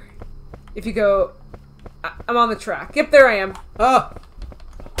here. If you go... I'm on the track. Yep, there I am. Oh!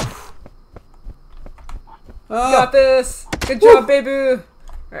 Oh. Got this. Good job, baby.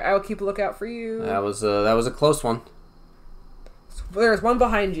 Alright, I will keep a lookout for you. That was a close one. There's one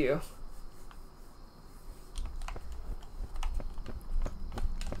behind you.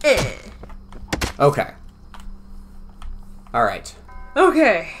 Okay. Alright.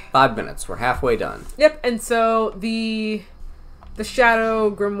 Okay. 5 minutes. We're halfway done. Yep, and so the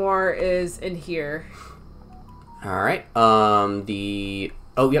shadow grimoire is in here. Alright.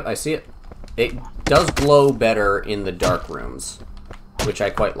 Oh, yep, I see it. It does glow better in the dark rooms, which I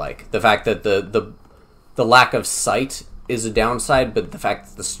quite like. The fact that the lack of sight is a downside, but the fact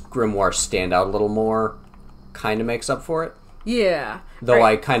that the grimoires stand out a little more kind of makes up for it. Yeah. Though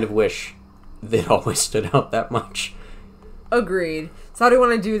right. I kind of wish they'd always stood out that much. Agreed. So how do we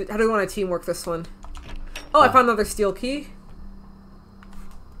want to teamwork this one? Oh, I found another steel key.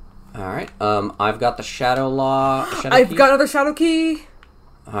 Alright, I've got the shadow I've got another shadow key.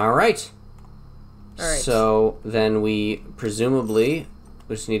 Alright. Alright. So then we presumably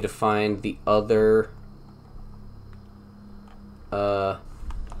just need to find the other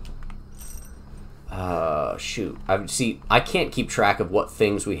shoot. I can't keep track of what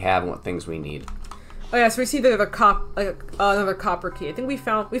things we have and what things we need. Oh yeah, so we see another copper key. I think we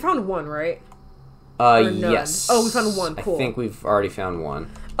found one, right? Yes. Oh, we found one. Cool. I think we've already found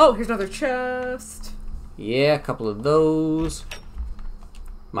one. Oh, here's another chest. Yeah, a couple of those.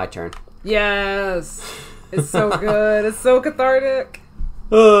 My turn. Yes. It's so good. It's so cathartic.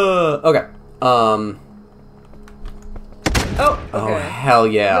 Okay. Oh, okay. Oh, hell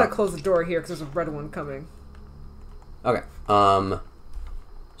yeah. I'm gonna close the door here because there's a red one coming. Okay.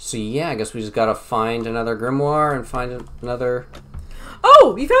 So yeah, I guess we just gotta find another grimoire and find another...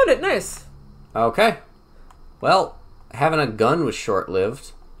 Oh, you found it. Nice. Okay. Well, having a gun was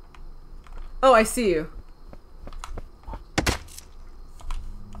short-lived. Oh, I see you.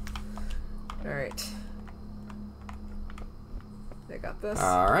 Alright. I got this.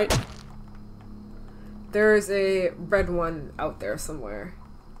 Alright. There's a red one out there somewhere.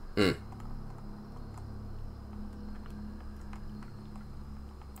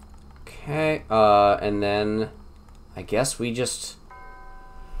 Okay, and then I guess we just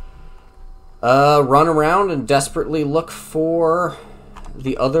run around and desperately look for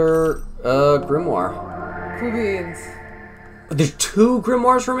the other grimoire. Cool beans. There's 2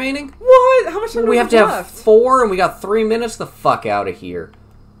 grimoires remaining? What? How much time do We have to left? have 4 and we got 3 minutes? The fuck out of here.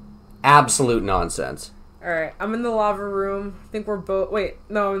 Absolute nonsense. Alright, I'm in the lava room. I think we're both... Wait,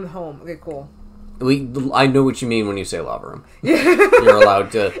 no, I'm in home. Okay, cool. I know what you mean when you say lava room. You're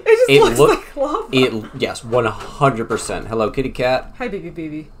allowed to... It just looks like lava. Yes, 100%. Hello, kitty cat. Hi,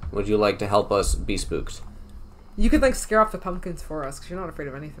 baby. Would you like to help us be spooked? You could, like, scare off the pumpkins for us, because you're not afraid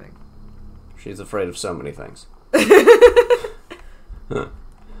of anything. She's afraid of so many things.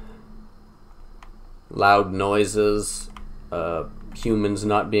 Loud noises, humans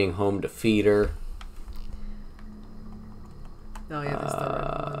not being home to feed her. Oh, yeah, that's the red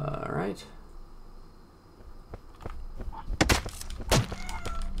one. Alright.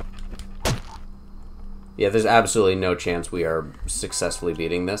 Yeah, there's absolutely no chance we are successfully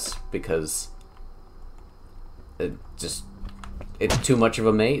beating this, because it's too much of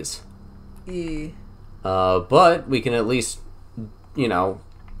a maze. Yeah. But we can at least, you know,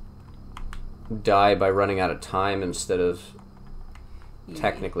 die by running out of time instead of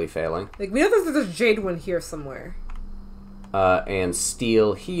technically failing. Like, we know there's a jade one here somewhere. And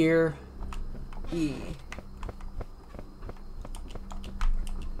steel here. Yeah.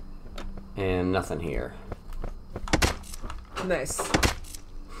 And nothing here. Nice.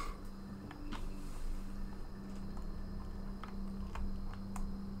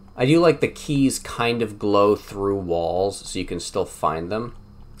 I do like the keys kind of glow through walls, so you can still find them.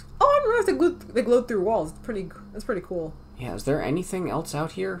 Oh, I didn't realize they glowed through walls. That's pretty cool. Yeah, is there anything else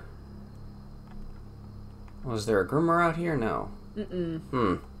out here? Was there a grimoire out here? No.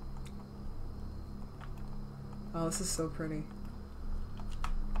 Mm-mm. Oh, this is so pretty.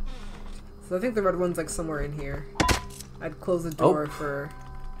 So I think the red one's like somewhere in here. I'd close the door for...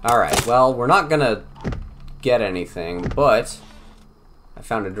 Alright, well, we're not gonna get anything, but I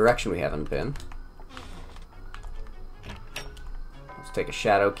found a direction we haven't been. Let's take a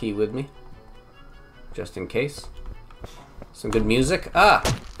shadow key with me, just in case. Some good music. Ah!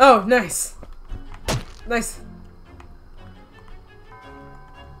 Oh, nice. Nice.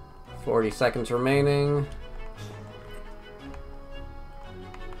 40 seconds remaining.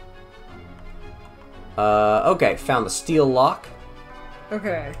 Okay, found the steel lock.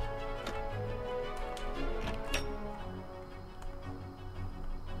 Okay.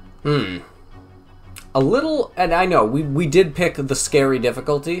 A little, and I know, we did pick the scary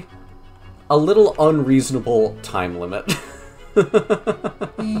difficulty. A little unreasonable time limit. Yeah.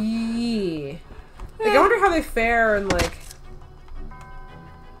 Like, I wonder how they fare and, like...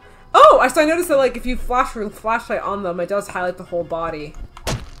 Oh! I noticed that, like, if you flash your flashlight on them, it does highlight the whole body.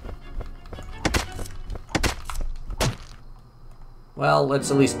 Well, let's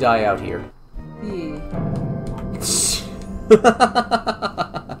at least die out here. Yeah.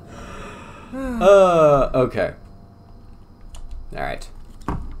 Okay. Alright.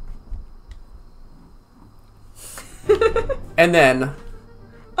 And then...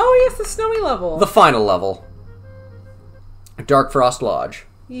 Oh, yes, the snowy level. the final level. Dark Frost Lodge.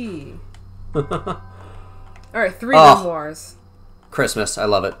 Yeah. Alright, 3 grimoires. Christmas, I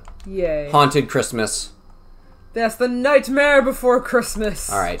love it. Yay. Haunted Christmas. That's the nightmare before Christmas.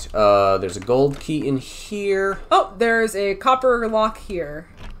 Alright, there's a gold key in here. Oh, there's a copper lock here.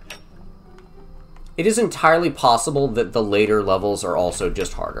 It is entirely possible that the later levels are also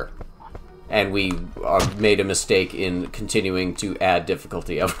just harder. And we made a mistake in continuing to add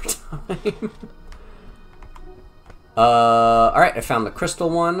difficulty over time. Alright, I found the crystal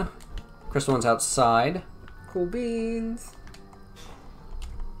one. Crystal one's outside. Cool beans.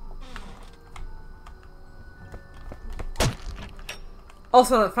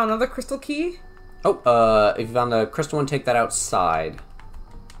 Also, I found another crystal key. Oh, if you found the crystal one, take that outside.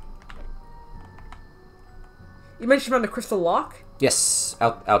 You mentioned you found a crystal lock? Yes,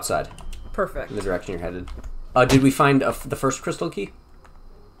 outside. Perfect. In the direction you're headed. Did we find the first crystal key?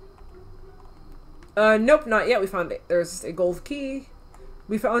 Nope, not yet. We found it. There's a gold key.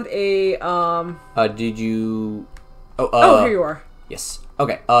 We found a, Did you... Oh, here you are. Yes.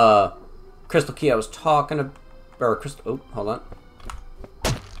 Okay, crystal key I was talking about... Or crystal... Oh, hold on.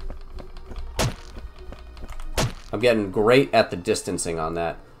 I'm getting great at the distancing on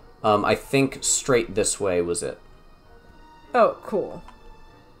that. I think straight this way was it. Oh, cool.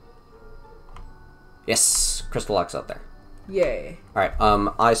 Yes, crystal lock's out there. Yay. Alright,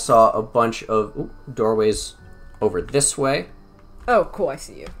 I saw a bunch of doorways over this way. Oh, cool, I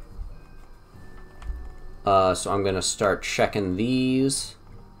see you. So I'm gonna start checking these.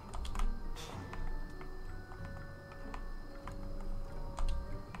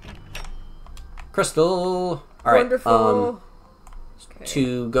 Crystal! Alright, Wonderful. Okay.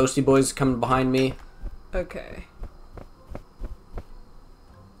 2 ghosty boys coming behind me. Okay.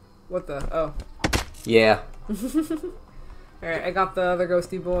 What the? Oh. Yeah. Alright, I got the other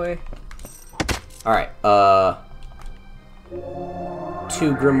ghosty boy. Alright, 2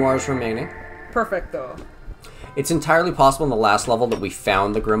 grimoires remaining. Perfect, though. It's entirely possible in the last level that we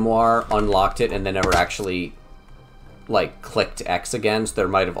found the grimoire, unlocked it, and then never actually, like, clicked X again, so there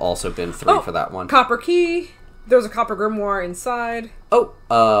might have also been 3 for that one. Copper key. There's a copper grimoire inside. Oh,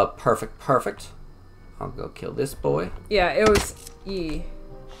 perfect. I'll go kill this boy. Yeah, it was E.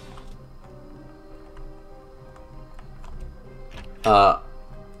 Fuck,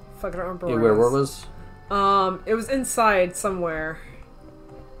 I don't remember where was? It was inside somewhere.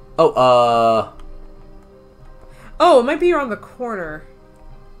 Oh, Oh, it might be around the corner.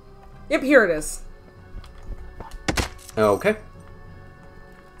 Yep, here it is. Okay.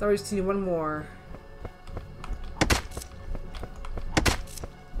 Thought we just need one more.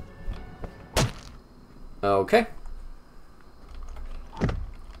 Okay.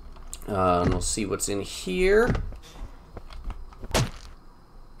 And we'll see what's in here.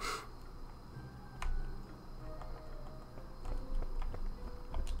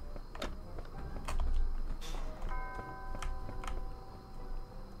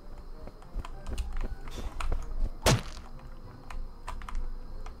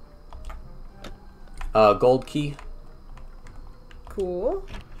 Gold key. Cool.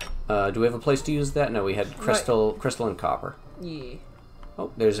 Do we have a place to use that? No, we had crystal and copper. Yeah.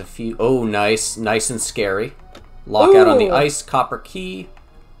 Oh, there's a few. Oh, nice and scary. Lockout on the Ooh. ice, copper key.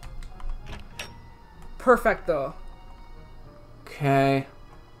 Perfecto. Okay.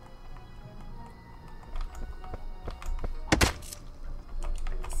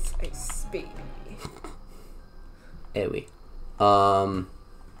 Ice, baby. Ewy.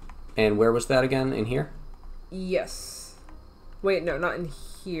 And where was that again? In here? Yes. Wait, no, not in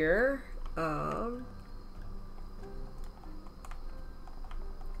here.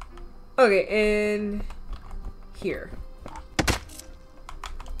 Okay, in here.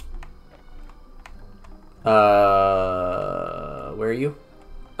 Where are you?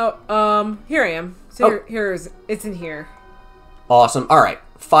 Oh, here I am. So it's in here. Awesome. All right,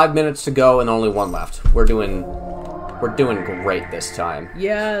 5 minutes to go and only one left. We're doing great this time.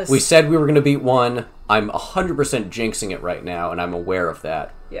 Yes. We said we were going to beat one. I'm 100% jinxing it right now, and I'm aware of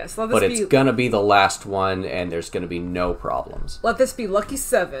that. Yes, but it's going to be the last one, and there's going to be no problems. Let this be lucky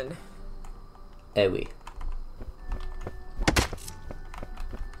 7. Ewy.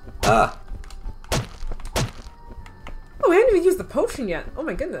 Ah. Oh, I haven't even used the potion yet. Oh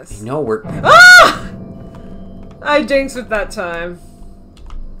my goodness. You know, we're... Ah! I jinxed it that time.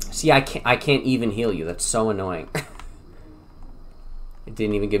 See, I can't even heal you. That's so annoying. It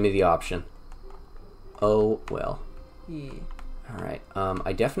didn't even give me the option. Oh, well. Yeah. Alright,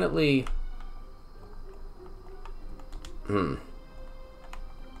 I definitely...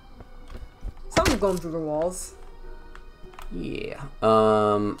 Something's going through the walls. Yeah.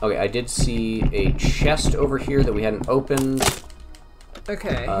 Okay, I did see a chest over here that we hadn't opened.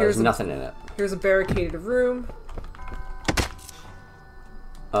 Okay, There's nothing in it. Here's a barricaded room.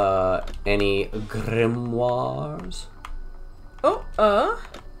 Any grimoires? Oh,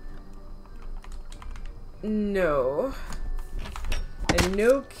 no. And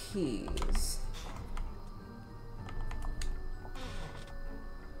no keys.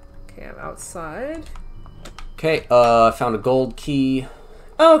 Okay, I'm outside. Okay, found a gold key.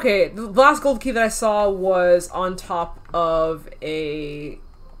 Oh, okay, the last gold key that I saw was on top of a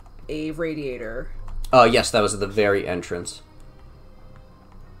radiator. Yes, that was at the very entrance.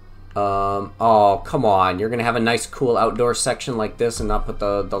 Oh, come on. You're gonna have a nice, cool outdoor section like this and not put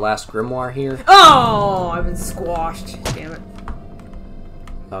the last grimoire here? Oh, I've been squashed. Damn it.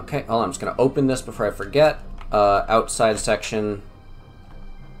 Okay, hold on. I'm just gonna open this before I forget. Outside section.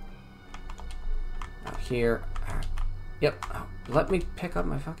 Out here. Yep. Let me pick up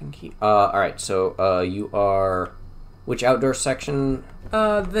my fucking key. Alright, so, you are... Which outdoor section?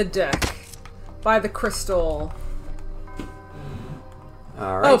 The deck. By the crystal.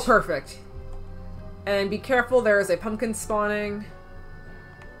 Alright. Oh, perfect. And be careful, there is a pumpkin spawning.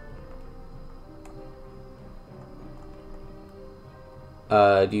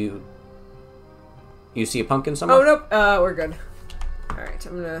 Do you see a pumpkin somewhere? Oh, nope. We're good. Alright,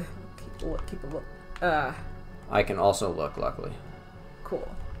 I'm gonna keep a look. I can also look, luckily. Cool.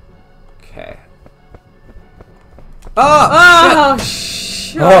 Okay. Oh! Oh,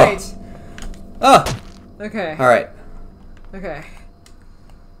 shit! Right. Oh! Okay. Alright. Okay.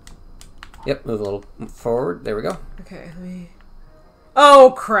 Yep, move a little forward. There we go. Okay, let me...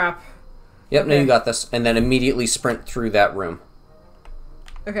 Oh, crap. Yep, Okay. now you got this. And then immediately sprint through that room.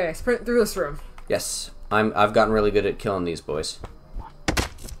 Okay, sprint through this room. Yes. I've gotten really good at killing these boys.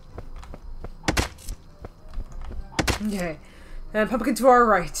 Okay. And pumpkin to our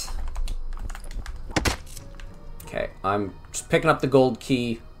right. Okay, I'm just picking up the gold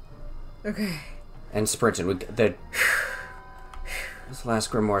key Okay. and sprinting. This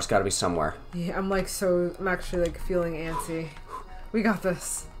last grimoire's got to be somewhere. Yeah, I'm actually like feeling antsy. We got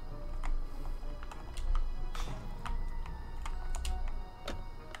this.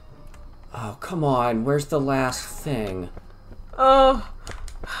 Oh, come on. Where's the last thing? Oh.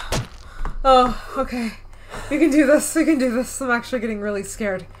 Oh, okay. We can do this. We can do this. I'm actually getting really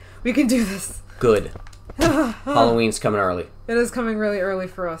scared. We can do this. Good. Halloween's coming early. It is coming really early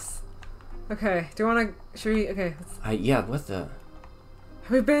for us. Okay. Do you want to... Should we... Okay. Yeah, what the...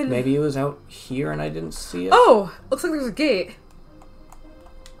 We've been... Maybe it was out here and I didn't see it? Oh! Looks like there's a gate.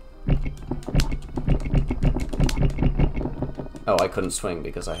 Oh, I couldn't swing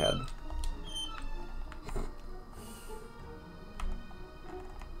because I had...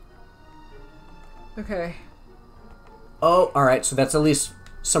 Okay. Oh, alright, so that's at least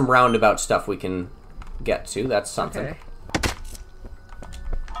some roundabout stuff we can get to. That's something. Okay.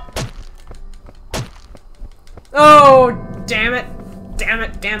 Oh, damn it. Damn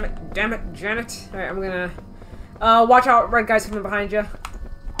it, damn it, damn it, Janet. Alright, I'm gonna... watch out, red guys coming behind you.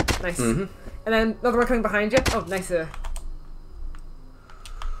 Nice. Mm-hmm. And then another one coming behind you. Oh, nice.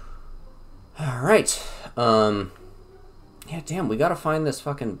 Alright. Yeah, damn, we gotta find this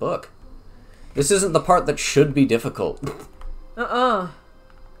fucking book. This isn't the part that should be difficult.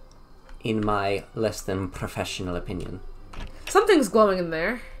 In my less than professional opinion. Something's glowing in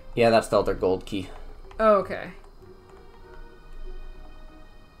there. Yeah, that's the other gold key. Oh, okay.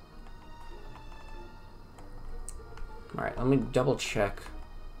 Alright, let me double check.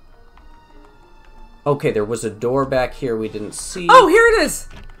 Okay, there was a door back here we didn't see. Oh, here it is!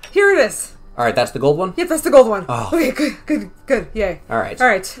 Here it is! Alright, that's the gold one? Yep, that's the gold one. Oh. Okay, good, good, good. Yay. Alright.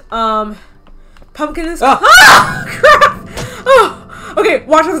 Alright, pumpkin is... Ah! Ah! Crap! Oh! Okay,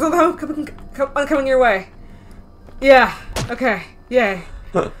 watch out, there's another one coming your way. Yeah, okay, yay.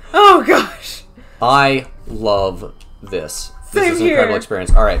 Oh, gosh. I love this. Same This is an here. incredible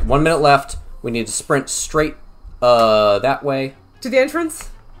experience. Alright, 1 minute left. We need to sprint straight, that way. To the entrance?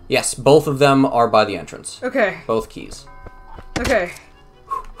 Yes, both of them are by the entrance. Okay. Both keys. Okay.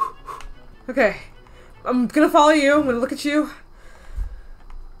 Okay. I'm gonna follow you. I'm gonna look at you.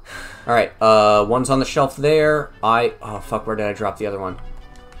 Alright, one's on the shelf there. Oh fuck, where did I drop the other one?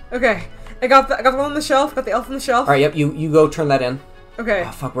 Okay. I got the one on the shelf. Got the elf on the shelf. Alright, yep, you go turn that in. Okay.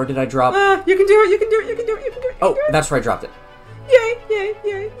 Oh fuck, where did I drop? You can do it. You can do it. You can do it. You can do it. Oh, that's where I dropped it. Yay! Yay!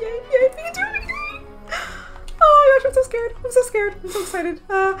 Yay! Yay! Yay! You can do it. You can do it. Oh my gosh! I'm so scared. I'm so scared. I'm so excited.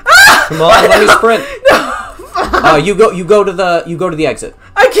 Come on, let me sprint. No. You go to the exit.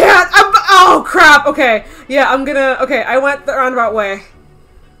 I can't. Oh crap. Okay. Yeah. I'm gonna. Okay. I went the roundabout way.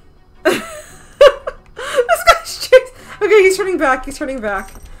 This guy's chasing. Okay. He's turning back. He's turning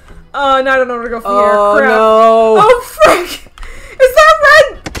back. Now I don't know where to go from here. Crap. No. Oh frick! Is that red?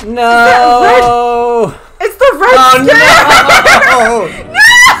 No. Is that red? It's the red Oh no.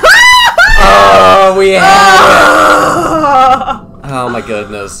 Oh, we have it. Oh my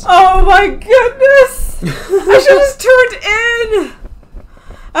goodness. Oh my goodness! I should have just turned in!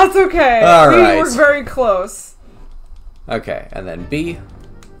 That's okay. Alright. We were very close. Okay, and then B.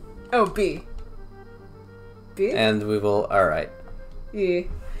 Oh, B. B? And we will... Alright. E.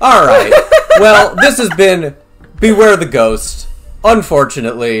 Alright. Well, this has been Beware the Ghost.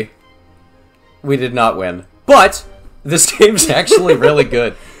 Unfortunately, we did not win. But, this game's actually really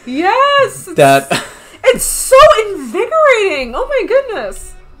good. Yes! It's so invigorating! Oh my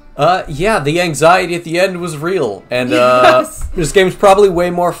goodness! Yeah, the anxiety at the end was real. And, Yes. This game's probably way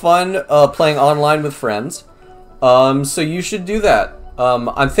more fun, playing online with friends. So you should do that.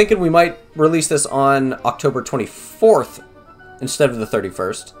 I'm thinking we might release this on October 24th instead of the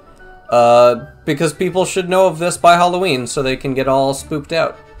 31st. Because people should know of this by Halloween so they can get all spooked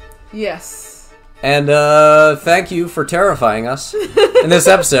out. Yes. And, thank you for terrifying us in this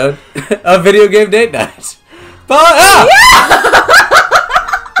episode of Video Game Date Night. Bye! Ah!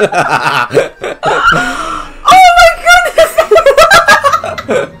 Oh my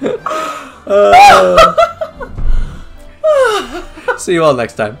goodness! See you all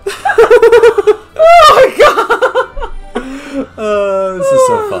next time. Oh my god! This is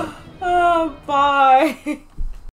so fun.